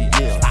ski,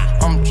 yeah.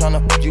 I'm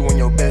tryna put you in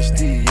your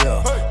bestie,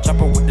 yeah.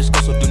 Chopper with this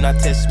girl, so do not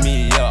test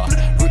me, yeah.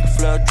 Rick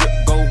Flair drip,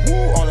 go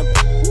woo on a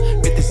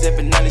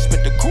 5790,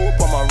 spent the coupe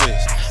on my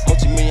wrist.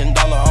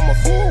 Multi-million-dollar, I'm a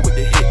fool with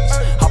the hits.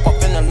 Hop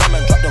up in the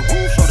lemon, drop the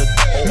roof, show the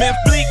Man,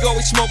 Bleak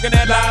always smoking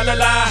that la la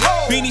la.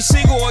 Beanie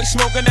Siegel always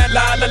smoking that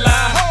la la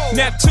la.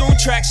 Neptune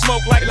track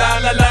smoke like la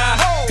la la.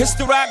 It's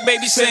the rock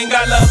baby sing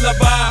I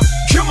lullaby.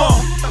 Come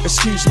on,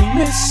 excuse me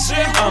miss,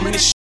 I'm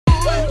the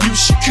you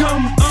should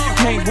come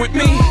hang with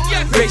me.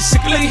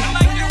 Basically,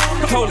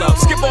 hold up,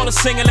 skip all the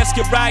singing, let's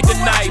get right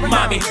tonight,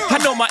 mommy. I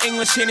know my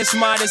English ain't as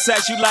modest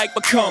as you like,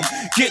 but come,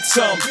 get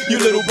some, you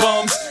little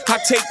bums. I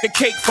take the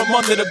cake from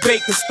under the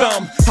baker's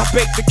thumb. I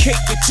bake the cake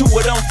with two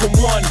of them from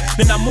one.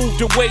 Then I move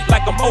the weight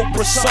like I'm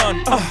Oprah's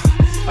son.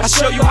 I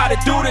show you how to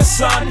do this,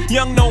 son.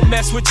 Young, no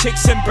mess with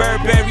chicks and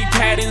Burberry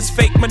patterns.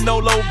 Fake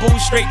Manolo boo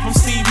straight from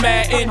Steve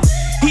Madden.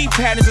 He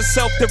patterns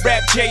himself to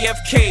rap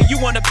JFK. You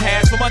wanna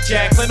pass for my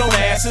Jacqueline on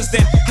asses?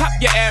 Then hop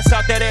your ass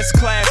out that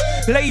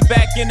S-Class. Lay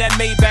back in that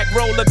Maybach,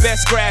 roll the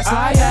best grass.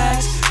 I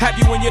ask, have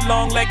you in your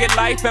long-legged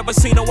life ever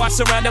seen a watch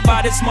surrounded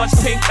by this much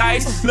pink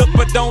ice? Look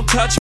but don't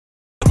touch.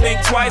 Think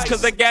twice,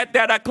 cause I got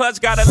that, I clutch,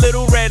 got a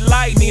little red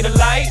light. Need a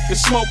light to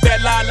smoke that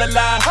la la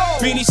la.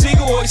 Beanie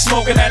Siegel always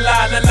smoking that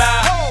la la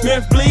la.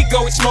 Memphis Bleak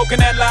always smoking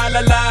that la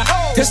la la.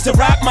 It's the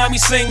rock mommy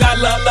sing I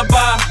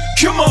lullaby.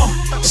 Come on,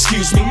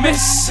 excuse me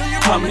miss,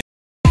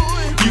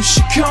 you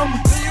should come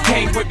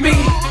hang with me.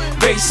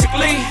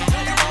 Basically,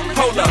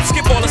 hold up,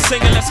 skip all the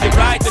singing, let's get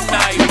right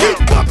tonight. You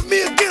keep bumping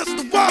me against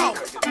the wall.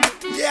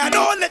 Yeah, I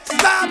know I let the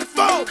slide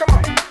before.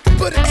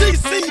 But until you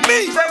see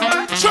me,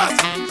 trust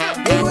me.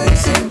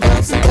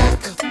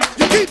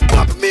 You keep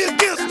bumping me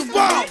against the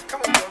wall.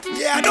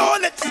 Yeah, I know I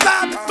let the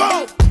slide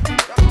before.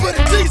 But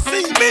until you see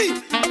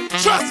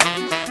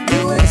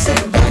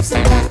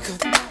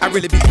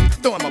really be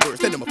throwing my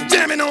words, setting them up,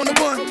 jamming on the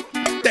one.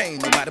 They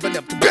ain't nobody but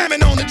them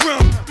bamming on the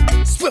drum.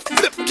 Swift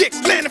flip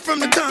kicks landing from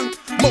the tongue.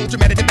 More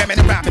dramatic than bamming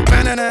and rapping.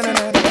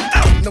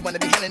 No one to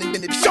be handling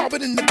it, be sharper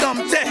than the dumb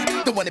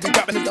tag. The one to be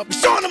dropping it up, be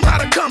showing them how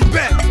to come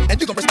back. And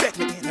you gon' respect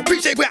me and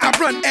appreciate where I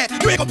run at.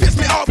 You ain't gon' piss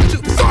me off, but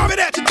you sorry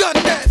that you done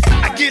that.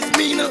 I get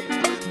meaner,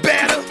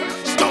 badder,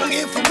 strong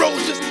and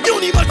ferocious. You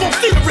don't even gon'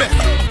 see the rest.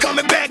 I'm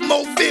coming back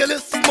more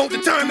fearless, more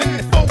determined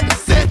and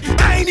focused.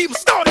 I ain't even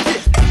started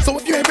yet. So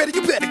if you ain't ready,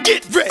 you better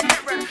get ready.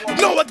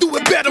 No, I do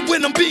it better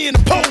when I'm being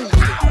opposed.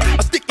 I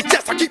stick your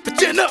chest, I keep your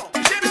chin up.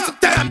 And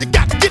sometimes you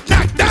got to get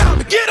knocked down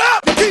to get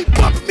up. Keep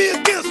bumping me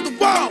against the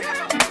wall.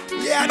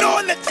 Yeah, I know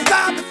I let you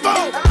slide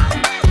before.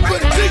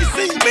 But until you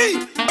see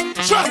me,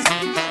 trust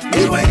me,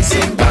 you ain't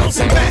seen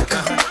bouncing back.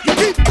 You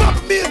keep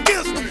bumping me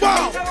against the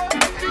wall.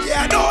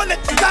 Yeah, I know I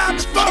let you slide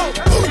before.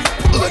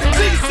 But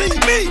until you see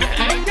me,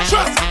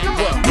 trust me,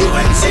 you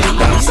ain't seen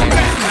bouncing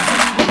back.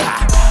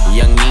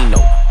 Young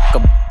Nino,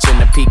 in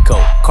the Pico,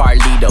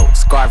 Carlito,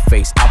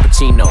 Scarface, Al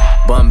Pacino,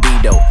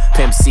 Bumbido,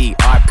 Pimp C,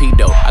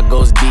 Arpedo. I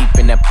goes deep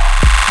in that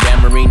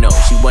Dan Marino.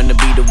 She wanna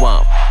be the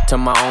one to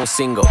my own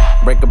single.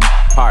 Break a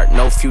heart,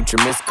 no future,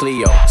 Miss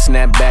Cleo.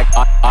 Snapback,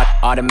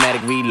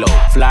 automatic reload.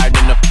 Flyer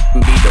than the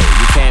Beetle,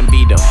 you can't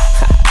beat them.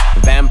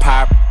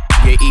 Vampire,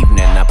 your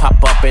evening. I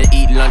pop up and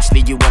eat lunch,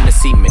 leave you on the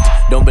cement.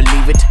 Don't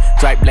believe it?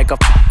 Dripe like a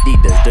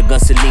Adidas, the gun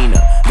Selena.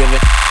 Give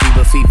it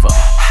fever.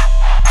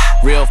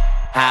 Real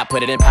hot,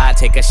 put it in pot,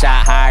 take a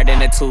shot higher than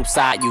the tube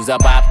side. Use a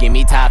bop, give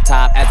me top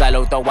as I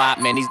load the wop.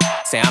 Man, these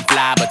say I'm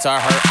fly, but to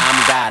her,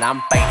 I'm God.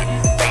 I'm faded.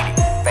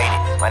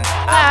 Man,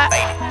 I'm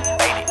faded.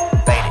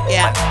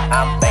 Yeah. Man,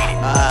 I'm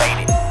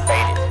faded.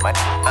 Man,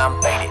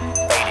 I'm faded.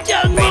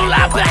 Young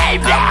Moolah,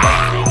 baby.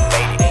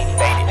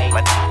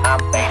 Man, I'm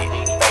faded.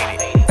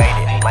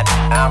 Man,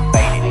 I'm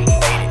faded.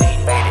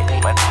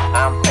 Man,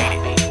 I'm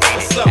faded.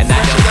 And I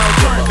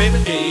don't baby,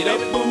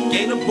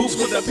 gain them boots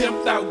with a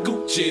pimped out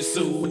Gucci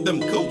suit. With them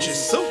Gucci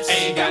suits.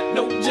 Ain't got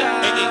no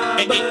job,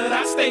 but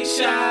I stay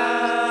shy.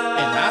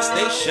 And I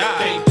stay shy.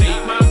 Can't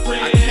pay my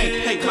rent. I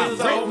can't pay my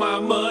rent. All my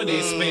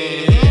money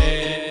spent.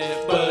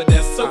 But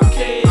that's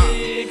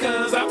okay,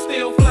 cause I'm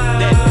still fly.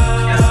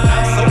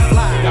 I'm so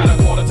fly. Got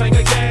a quarter tank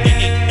of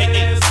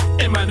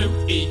gas in my new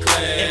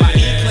E-Class. In my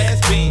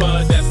E-Class B.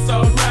 But that's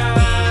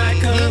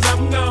alright, cause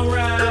I'm gon'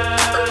 ride.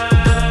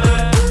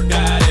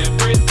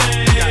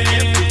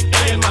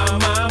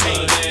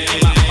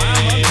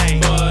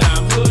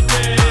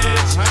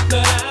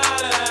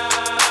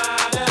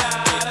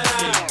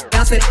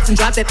 And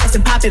drop that ass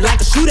and pop it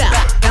like a shootout.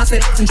 Bounce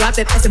it and drop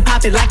that ass and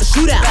pop it like a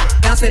shootout.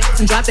 Bounce it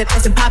and drop that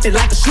ass and pop it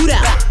like a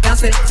shootout.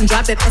 Bounce it and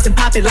drop that ass and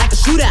pop it like a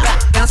shootout.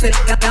 Bounce it,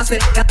 bounce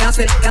it, bounce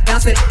it,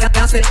 bounce it,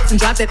 bounce it and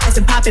drop that ass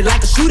and pop it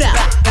like a shootout.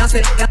 Bounce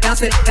it,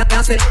 bounce it,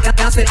 bounce it,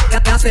 bounce it,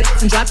 bounce it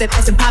and drop that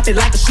ass and pop it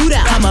like a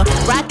shootout. I'ma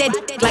ride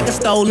that like a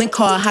stolen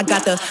car. I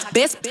got the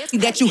best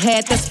that you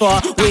had thus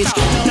far, which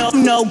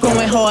no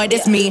going hard.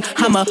 It's me.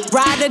 I'ma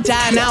ride or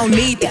die and I don't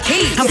need the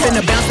key. I'm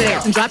finna bounce it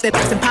and drop that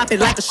ass and pop it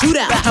like a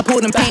shootout. I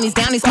pull them panties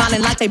down, they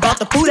smiling like they bought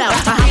the food out.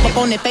 I hop up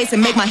on their face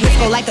and make my hips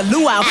go like a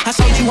luau. I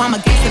showed you I'm a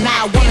gangster,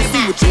 now I wanna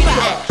see what you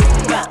got.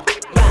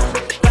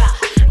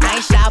 I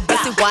ain't shy,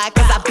 busted wide,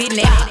 cause I been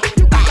there.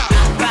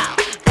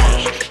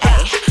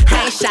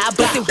 I ain't shy,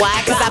 busted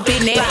wide, cause I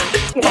been there.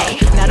 Hey,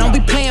 now don't be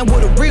playing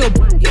with a real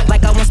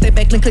like I won't step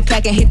back, click,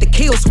 clack, and hit the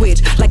kill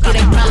switch. Like it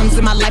ain't problems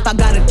in my life I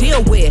gotta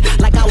deal with.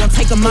 Like I won't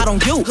take them out on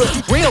you,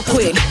 real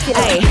quick.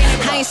 Hey,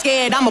 I ain't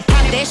scared, I'ma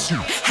pop that shit.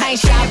 I ain't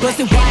shy,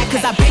 busted wide,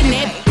 cause I been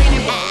there.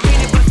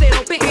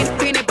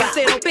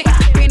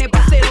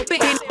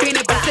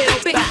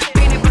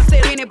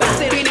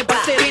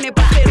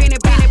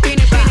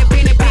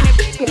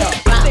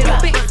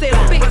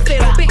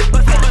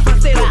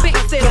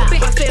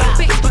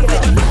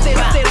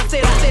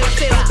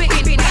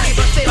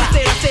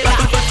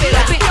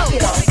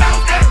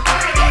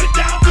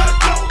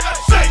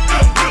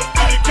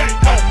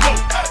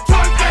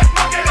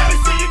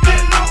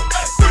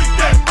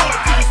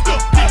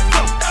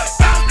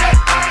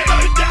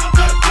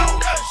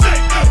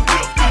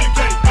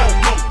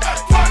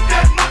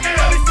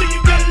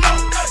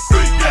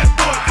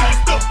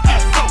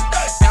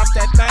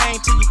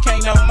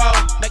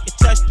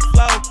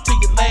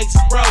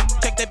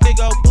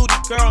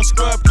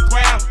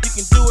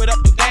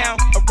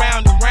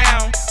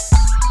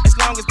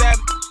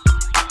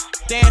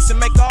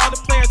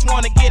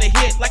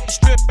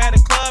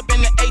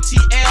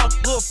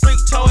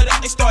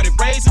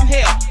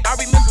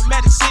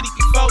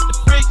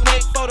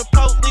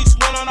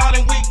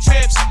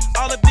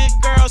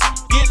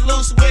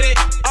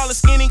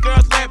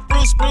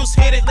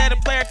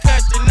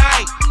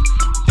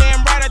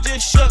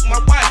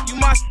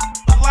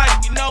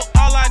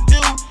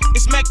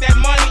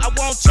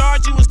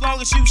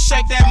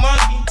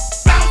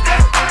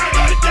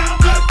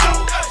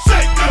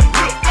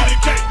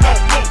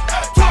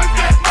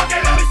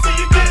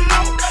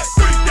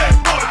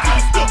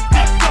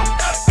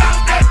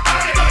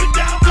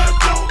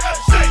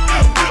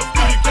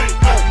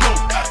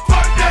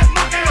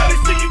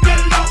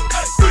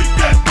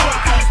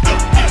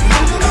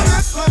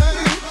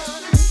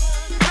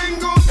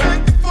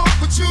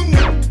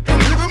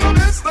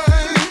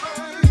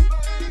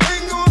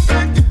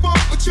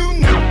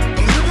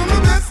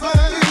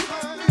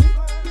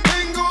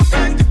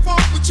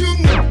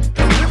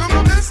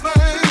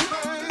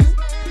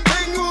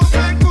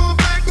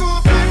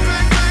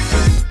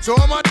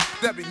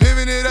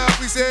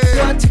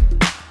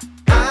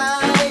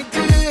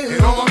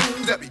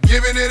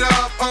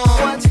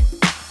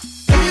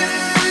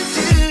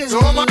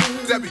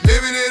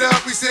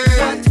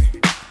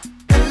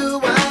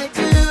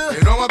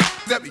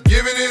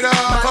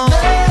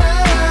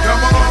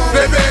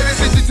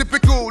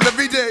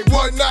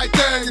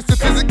 thing, it's a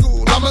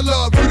physical. I'm in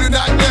love, you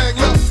tonight, gang.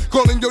 Love,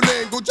 calling your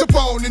name, go jump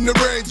on in the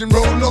range and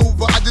roll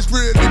over. I just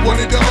really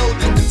wanted to hold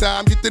you. This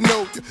time, get to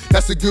know you.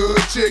 That's a good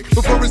chick.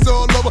 Before it's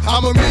all over,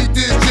 I'ma meet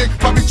this chick.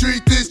 Probably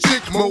treat this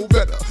chick more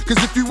better.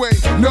 Cause if you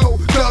ain't no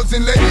thugs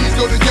and ladies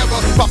go together.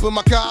 Poppin'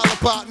 my collar,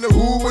 partner,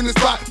 who in the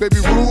spot? Baby,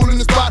 rule in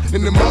the spot,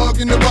 in the mug,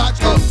 in the watch.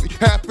 Ugly.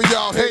 Half of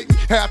y'all hate me,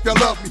 half y'all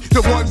love me.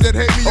 The ones that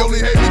hate me only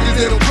hate me cause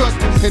they don't trust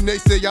me. And they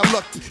say I'm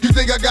lucky. You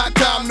think I got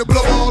time to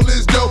blow all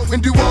this dough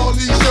and do all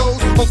these shows?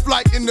 On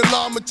flight in the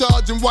llama,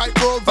 charging white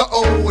robes.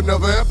 Uh-oh,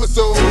 another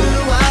episode.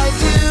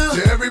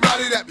 To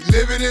everybody that be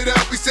living it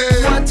up, we say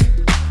what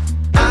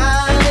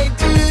I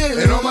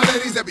do. And all my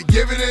ladies that be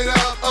giving it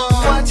up.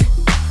 What you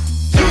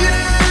do.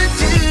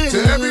 To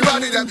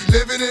everybody that be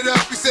living it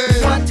up, we say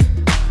what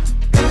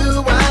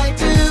do I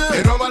do.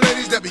 And all my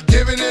ladies that be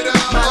giving it up.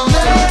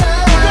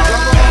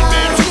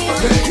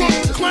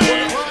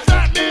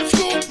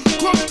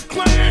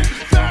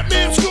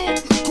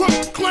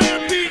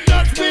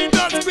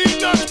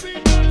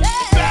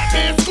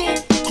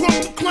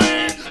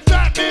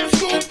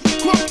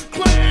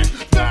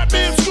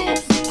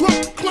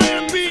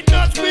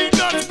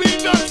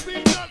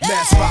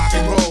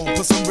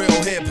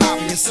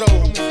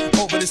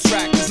 Over this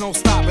track, there's no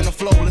stopping the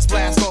flow. Let's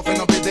blast off in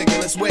a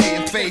ridiculous way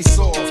and face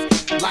off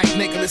like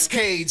Nicolas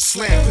Cage.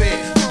 Slam pit,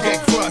 you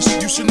get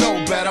crushed, you should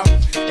know better.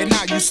 And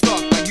now you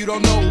stuck like you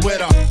don't know where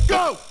to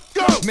go.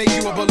 Make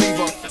you a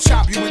believer,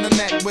 chop you in the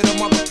neck with a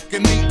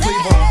motherfucking meat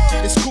cleaver.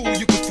 It's cool,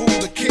 you can fool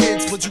the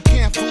kids, but you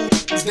can't fool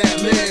those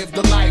that live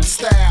the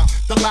lifestyle,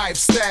 the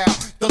lifestyle,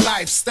 the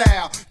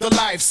lifestyle, the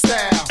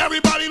lifestyle.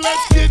 Everybody,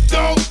 let's get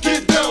dope,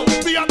 get dope.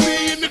 VIP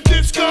in the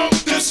disco,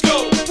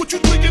 disco. What you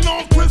drinking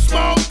on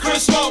Crispo?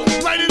 Crispo.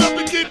 Light it up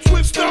and get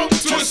twisto,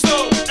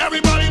 twisto.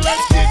 Everybody,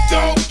 let's get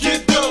dope,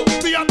 get dope.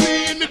 VIP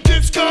in the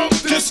disco,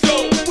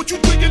 disco. What you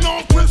drinking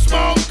on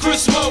Crispo?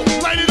 Crispo.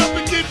 Light it up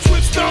and get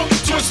twisto,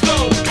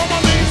 twisto. All my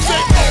ladies say,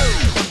 oh.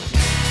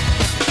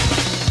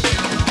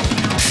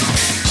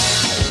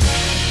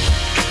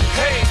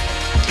 Hey,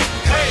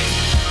 hey,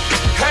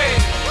 hey,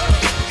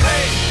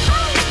 hey,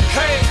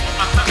 hey,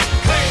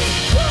 hey.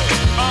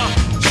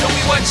 Show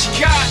me what you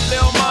got,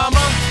 lil'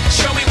 mama.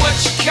 Show me what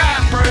you got,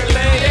 pretty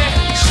lady.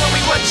 Show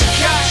me what you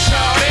got,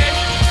 shawty.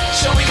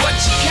 Show me what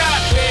you got,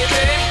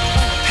 baby.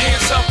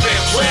 Hands up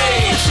and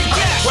wave,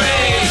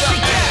 wave,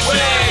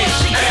 wave,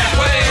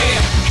 wave.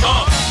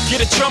 Get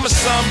a drum or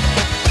some.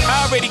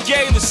 I already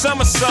gave the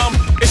summer some.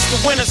 It's the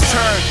winter's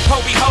turn.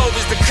 Hobie Hove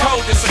is the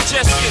coldest. I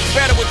just get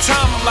better with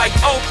time. I'm like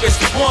Opus.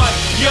 One,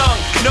 young,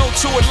 no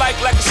to it like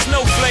a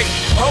snowflake.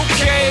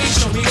 Okay,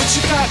 show me what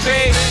you got,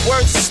 babe.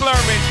 Words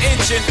slurring,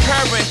 engine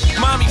purring.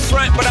 Mommy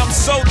front, but I'm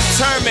so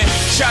determined.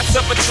 Shots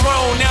up a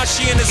drone, now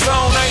she in the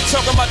zone. I ain't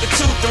talking about the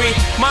 2-3.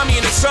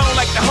 Mommy in the zone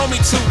like the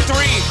homie 2-3.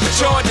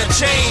 Jordan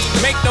chain,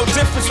 make no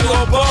difference. We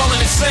all ballin'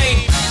 the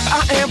same.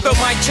 I am the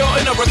Mike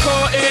Jordan, a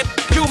record it.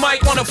 You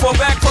might wanna fall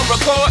back from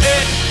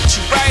recording. But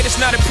you right, it's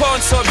not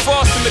important, so it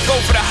forced him to go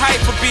for the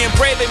hype. For being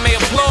brave, they may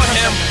applaud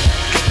him.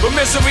 But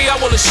misery, I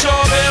will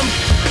assure them.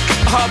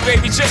 Oh,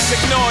 baby, just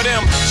ignore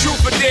them.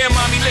 Truth or dare,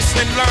 mommy,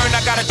 listen and learn.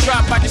 I got a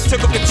drop, I just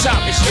took up the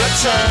top. It's your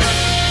turn.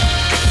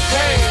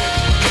 Hey,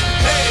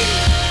 hey,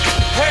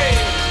 hey,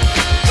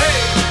 hey,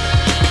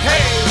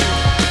 hey,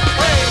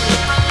 hey,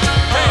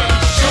 hey.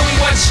 Show me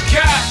what you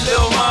got,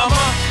 lil'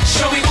 mama.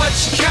 Show me what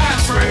you got,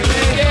 pretty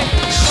lady.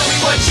 Show me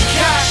what you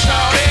got,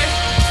 shawty.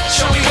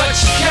 Show me what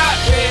you got,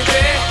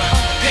 baby.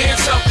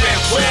 Hands up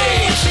and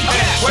wave,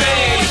 and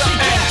wave,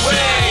 and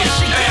wave,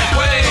 and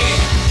wave.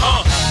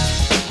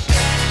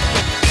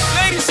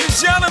 Ladies and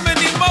gentlemen,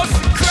 the most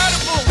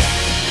incredible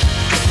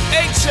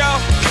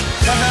H.O.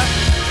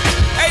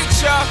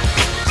 H.O.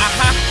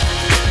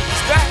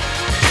 It's back.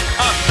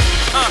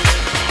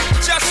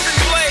 Justin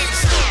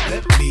Blaze.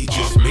 Let me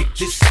just make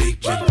this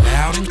statement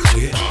loud and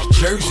clear.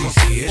 Jersey's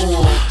here.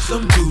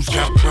 Some dudes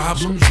got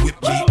problems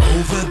with me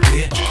over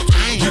there.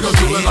 We gon'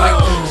 do it like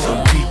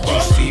some people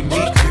see me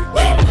gripping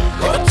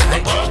real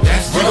tight.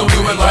 That's we gon' do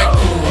it like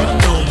you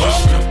know my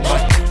stuff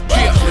like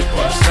flip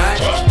on the side.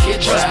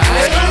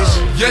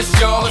 Yes,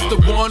 y'all, it's the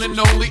one and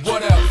only.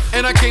 What else?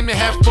 And I came to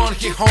have fun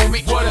here,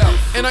 homie. What else?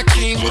 And I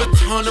came with a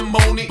ton of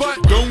money.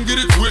 But don't get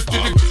it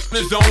twisted, the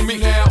is on me.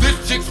 Now this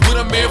chick's with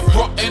a man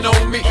frontin'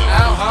 on me.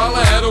 I'll holler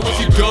at her when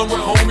she done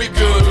with homie.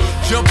 Good.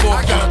 Jump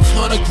off, I got a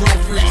ton of grown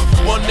freaks.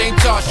 One named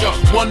Tasha,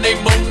 one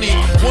named Monique.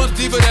 One's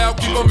diva out,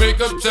 keep her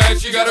makeup tight.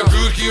 She got a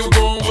good heel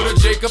going with a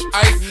Jacob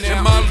Ice.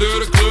 In my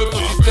little club, so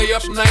she stay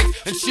up night.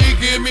 And she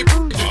give me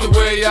just the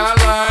way I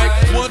like.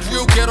 One's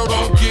real ghetto,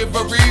 don't give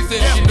a reason.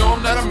 She know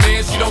I'm not a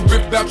man, she don't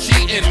rip about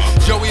cheating.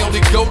 Joey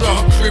only go to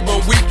her crib on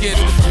weekends.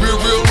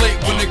 Real late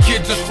when the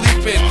kids are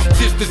sleeping.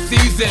 Tis the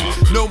season,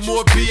 no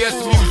more BS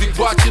music.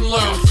 Watch and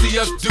learn, see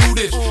us do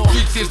this.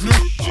 Reach his new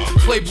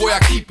Playboy, I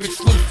keep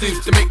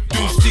exclusives to make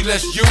dudes see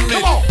less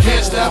units.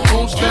 Can't stop,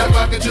 won't stop,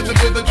 rock it to the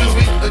rhythm. Cause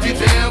we get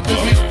down,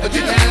 cause we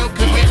get down,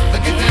 cause we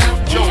get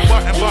down. Joe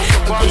Button,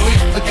 cause we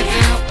get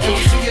down, and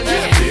we see it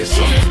now. There's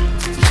some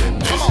who's in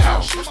this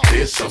house.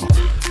 There's some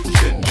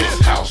who's in this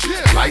house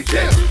like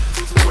that.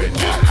 When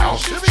the house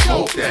house,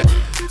 smoke that.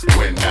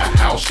 When the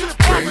house,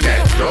 bring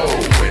that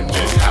dough in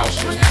this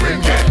house.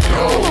 Bring that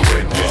dough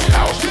in this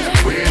house.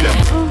 Where them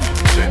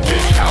in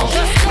this house?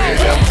 Where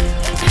them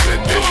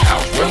in this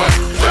house? Where my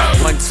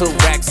 1, 2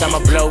 racks, I'ma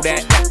blow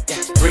that.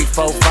 3,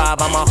 4,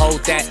 5, I'ma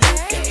hold that.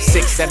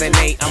 6, 7,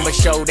 8, I'ma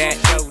show that.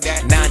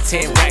 9,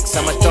 10 racks,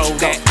 I'ma throw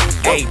that.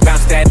 8,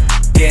 bounce that.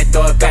 Yeah,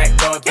 throw it back.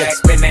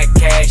 Spin that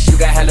cash, you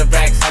got hella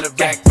racks.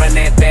 Run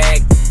that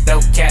bag, no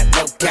cap.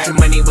 Put your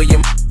money where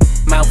your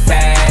mouth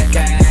at.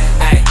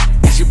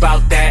 Ayy, is you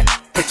bout that?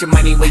 Put your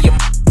money where your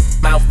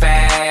mouth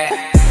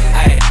at.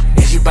 Ayy,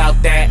 is you bout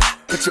that?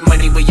 Put your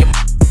money where your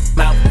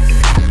mouth.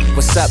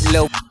 What's up,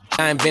 lil'?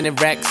 I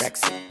invented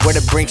racks. Where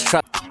the Brinks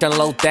truck,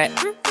 unload that.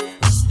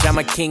 I'm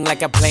a king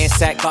like I'm playing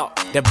sack.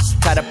 The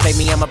try to play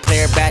me, I'ma play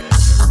her back.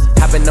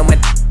 Hopping on my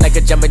like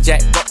a jumper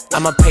jack.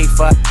 I'ma pay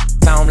for it,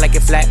 sound like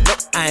it flat.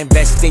 I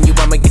invest in you,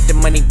 I'ma get the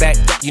money back.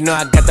 You know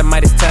I got the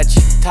Midas touch.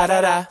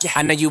 Ta-da-da.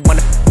 I know you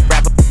wanna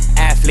rap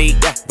athlete.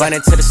 Run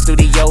into the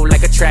studio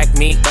like a track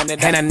meet.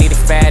 And I need a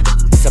fad.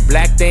 It's a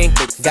black thing,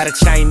 got a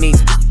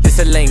Chinese. It's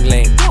a ling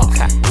ling.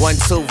 1,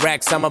 2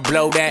 racks, I'ma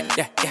blow that.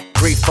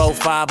 3, 4,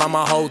 5,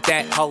 I'ma hold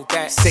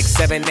that. 6,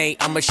 7, 8,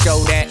 I'ma show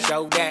that.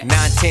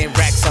 9, 10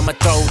 racks, I'ma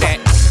throw that.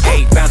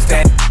 8, bounce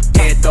that.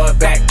 Yeah, throw it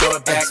back.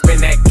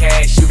 Spin that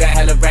cash, you got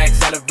hella racks.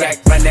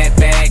 Run that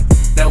bag,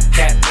 no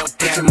cap.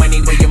 Put your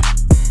money where your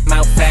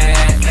mouth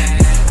at.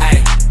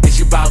 Ayy, is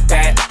you bout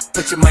that?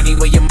 Put your money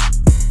where your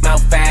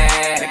mouth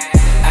at.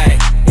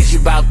 Ayy, is you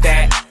bout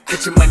that?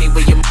 Put your money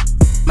where your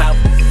mouth.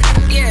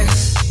 Yeah.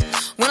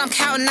 When I'm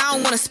counting, I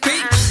don't wanna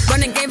speak.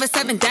 Running game for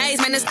 7 days,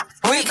 man, it's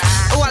weak.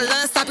 Oh, I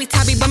love sloppy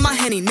toppy, but my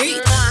henny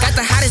neat. Got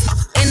the hottest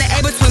in the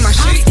air between my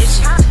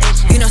sheets.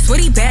 You know,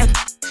 sweetie bad,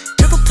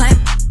 triple plat,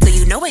 so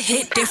you know it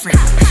hit different.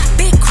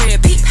 Big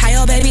crib, peep, how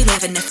your baby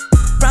living? If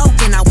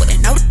broken, I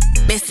wouldn't know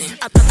missing.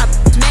 I'm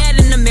mad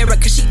in the mirror,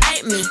 cause she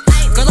ate me.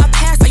 Girl, I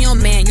passed on your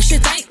man, you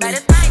should thank me.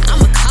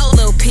 I'm a cold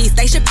little piece,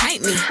 they should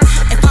paint me.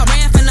 If I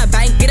ran from the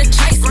bank, get a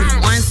chase me.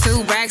 1,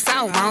 2 racks,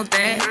 I want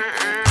that.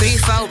 3,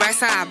 4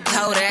 racks, I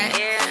blow that.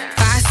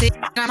 5, 6,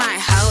 I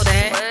might hold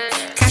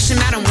that. Cash them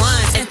out in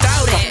ones and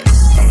throw that.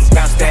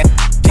 Bounce that,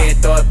 yeah,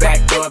 throw it back.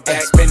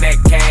 Spin that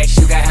cash,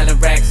 you got hella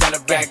racks.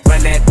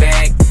 Run that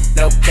bag,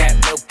 no cap.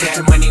 Put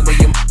your money where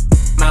your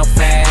mouth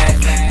at.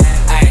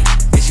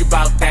 Ayy, is you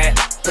bout that?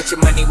 Put your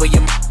money where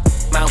your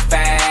mouth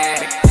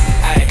at.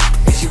 Ayy,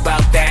 is you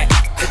bout that?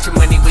 Put your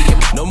money where your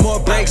No more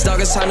breaks, dog,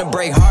 it's time to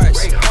break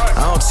hearts.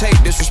 I don't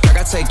take disrespect,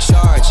 I take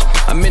charge.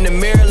 I'm in the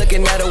mirror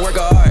looking at a work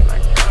of art.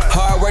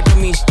 Hard work to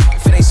me,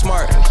 if it ain't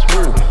smart.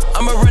 Ooh.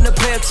 I'ma run the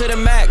play up to the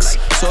max.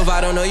 So if I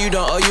don't know you,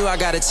 don't owe you, I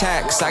got a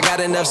tax. I got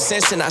enough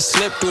sense and I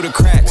slip through the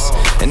cracks.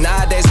 And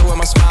nowadays I wear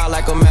my smile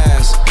like a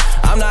mask.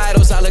 I'm the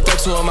idols I looked up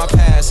to in my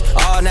past.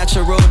 All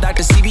natural,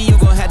 Dr. CB, you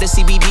gon' have the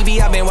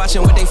CBDB. I been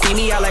watching what they feed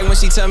me. I like when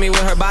she tell me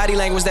with her body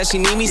language that she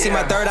need me. See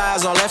my third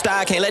eye's on left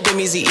eye, can't let them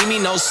easy eat me.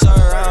 No sir,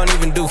 I don't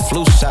even do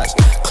flu shots.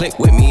 Click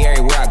with me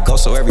everywhere I go,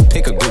 so every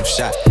pick a group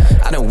shot.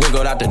 I done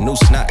wiggled out the new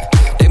snot.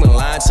 They been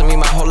lying to me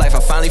my whole life, I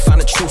finally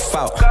found the truth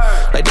out.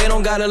 Like they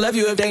don't gotta love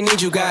you if they need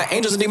you. Got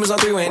angels and demons on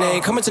 3-way, and they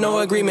ain't coming to no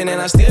agreement.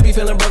 And I still be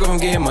feeling broken from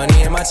getting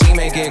money, and my team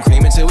ain't getting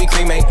cream until we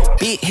cremate.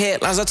 Beat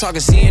headlines, I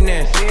talkin'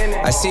 CNN.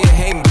 I see it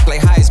hate me,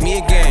 like hi, it's me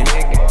again.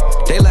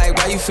 They like,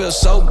 why you feel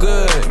so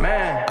good?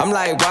 I'm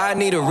like, why I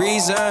need a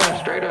reason?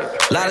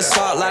 Lot of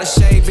salt, lot of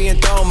shade being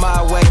thrown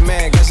my way,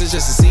 man. Guess it's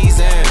just a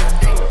season.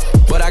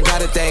 But I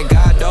gotta thank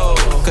God though,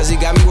 cause he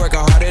got me working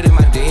harder than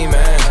my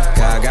demons.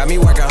 God got me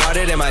working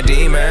harder than my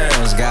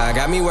demons. God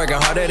got me working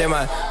harder than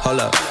my,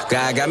 hold up.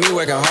 God got me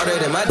working harder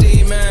than my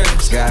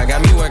demons. God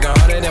got me working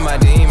harder than my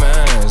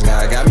demons.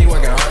 God got me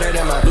working harder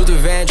than my Luther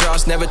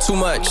Vandross, never too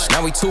much.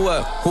 Now we two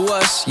up. Who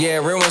us? Yeah,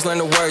 real ones learn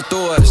to work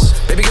through us.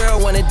 Baby girl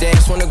wanna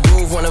dance, wanna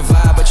groove, wanna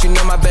vibe. But you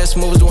know my best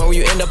move is the one where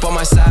you end up on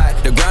my side.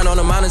 The ground on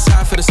the mountain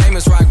top for the same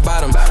as rock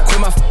bottom.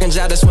 Quit my fucking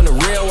job, that's when the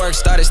real work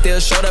started.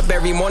 Still showed up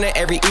every morning,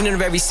 every evening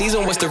of every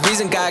season. What's the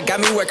reason? God got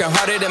me working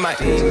harder than my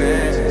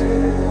demons.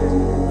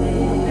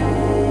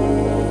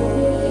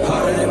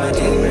 Harder than my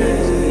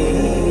demons.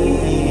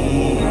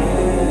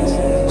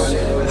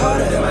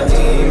 Harder than my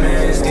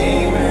demons,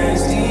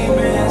 demons,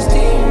 demons,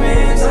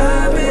 demons.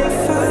 I've been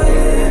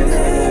fighting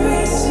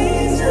every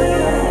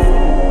season.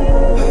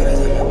 Harder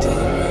than my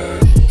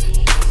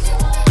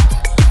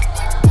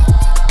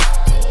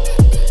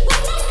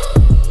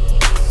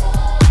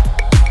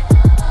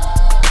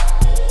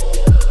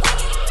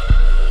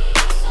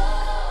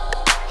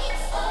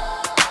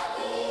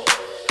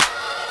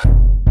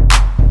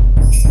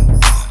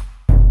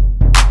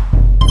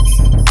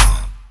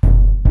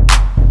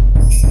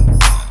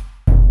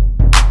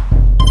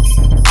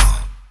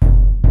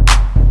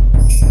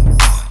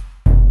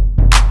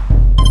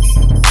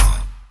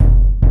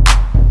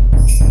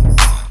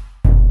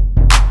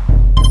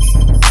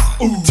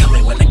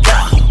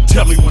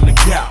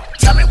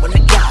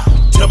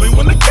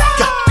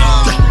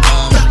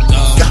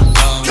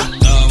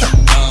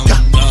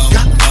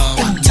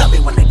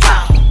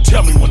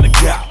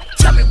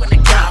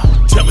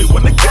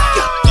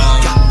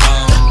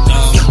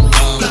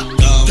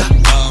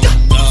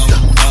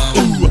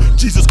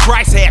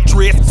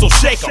so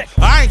shake 'em.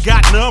 I ain't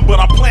got none, but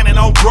I'm planning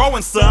on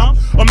growing some.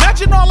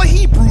 Imagine all the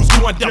Hebrews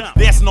going down,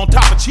 dancing on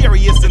top of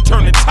chariots and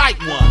turning tight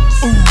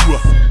ones. Ooh,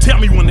 tell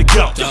me when to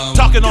go.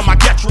 Talking on my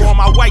Getro on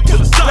my way to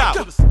the stop.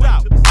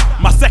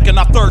 My second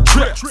or third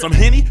trip. Some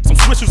Henny, some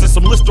Swishers, and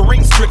some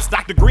Listerine strips.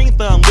 Dr. Green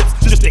Thumb lips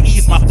just to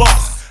ease my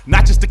thoughts.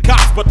 Not just the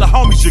cops, but the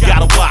homies you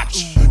gotta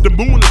watch. The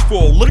moon is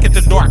full, look at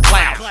the dark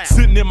cloud.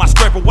 Sitting in my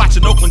scraper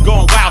watching Oakland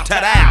going wild,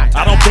 ta-dow.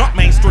 I don't bump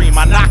mainstream,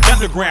 I knock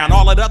underground.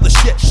 All that other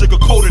shit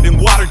sugar-coated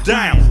and watered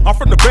down. I'm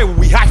from the Bay where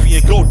we hyphy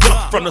and go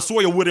dumb. From the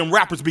soil where them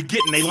rappers be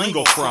getting they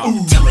lingo from.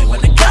 Ooh. Tell me when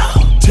to go.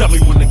 Tell me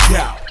when to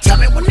go. Tell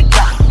me when to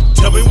go.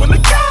 Tell me when to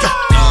go.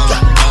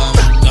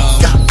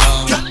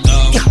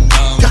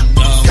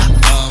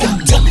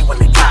 Tell me when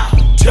to go.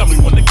 Tell me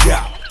when to go.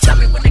 Tell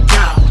me when to go.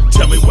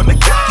 Tell me when to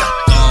go.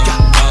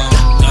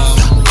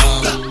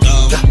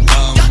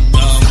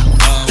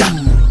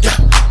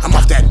 I'm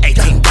off that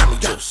 18 gummy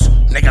juice.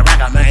 Nigga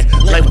ragga man,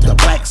 play with the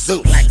black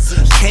Zeus.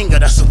 King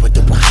of the super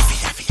duper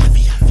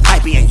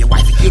hypey and your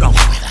wifey, you don't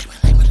like me.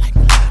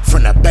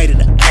 From the Bay to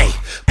the A,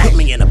 put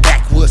me in the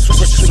backwoods,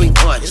 sweet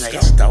boy,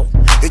 it's dope.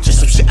 It's just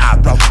some shit I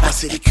wrote. I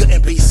said it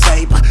couldn't be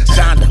saved by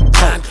Shonda.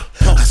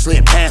 I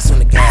slid past on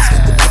the gas,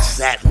 get the bitches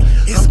at me.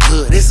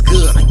 It's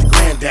good, like the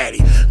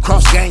granddaddy.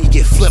 Cross gang, you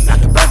get flipped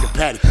like a burger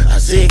patty. I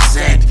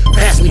zigzag,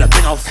 pass me the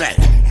big old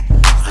fatty.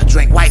 I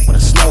drink white with a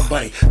snow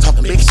bunny,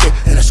 talking big shit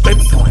and a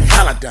scraper going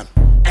hella dumb.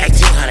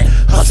 1800,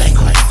 Jose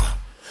Cuervo.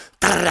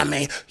 Da-da-da,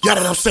 man, y'all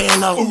know what I'm saying,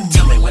 though? Ooh.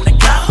 Tell me when to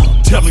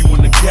go. Tell me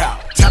when to go.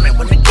 Tell me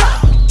when to go.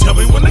 Tell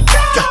me when to go.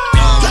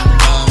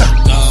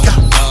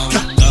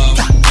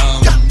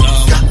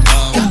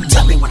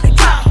 Tell me when to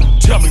go.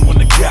 Tell me when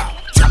to go.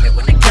 Tell me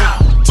when to go.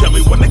 Tell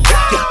me when to go.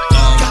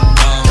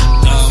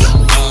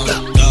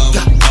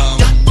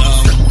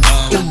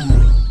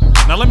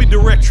 Now let me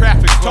direct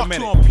traffic for a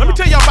minute. Let me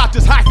tell y'all about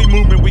this hyphy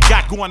movement we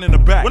got going in the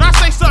back. When I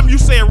say something, you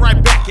say it right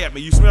back at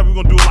me. You smell we're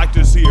gonna do it like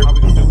this here.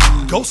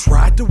 Ghost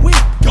ride the whip.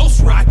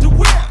 Ghost ride the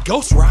whip.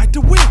 Ghost ride the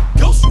whip.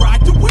 Ghost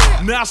ride the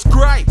whip. Now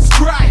scrape,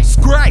 scrape,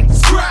 scrape,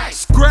 scrape,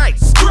 scrape,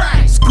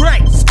 scrape,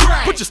 scrape,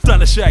 scrape. Put your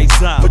stunner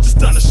shades on. Put your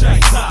stunner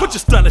shades on. Put your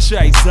stunner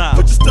shades on.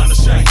 Put your stunner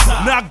shades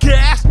on. Now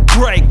gas,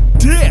 brake,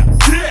 dip,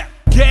 dip.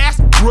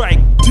 Gas, brake,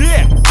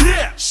 dip,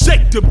 dip.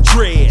 Shake them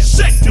dreads.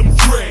 Shake them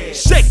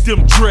dreads. Shake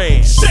them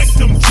dreads. Shake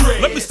them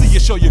dreads. Let me see you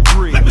show your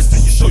grid. Let me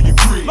see you show your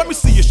grid. Let me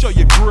see you show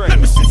your grid. Let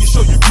me see you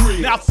show your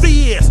grid. Now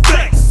this,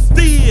 sex,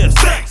 this,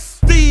 sex,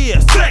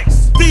 this,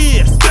 sex,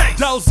 this, sex.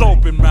 Doors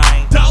open,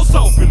 man. Doors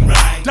open,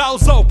 man.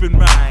 Doors open,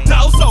 man.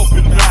 Doors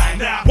open, man.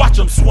 Now watch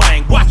them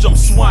swing. Watch them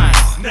swing.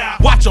 Now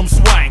watch them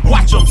swing.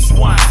 Watch them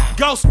swing.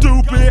 Go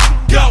stupid.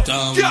 Go.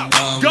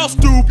 Go. Go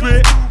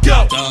stupid.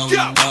 Go. Go.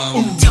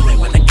 Tell me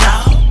when to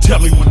go. Tell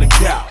me when to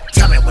go.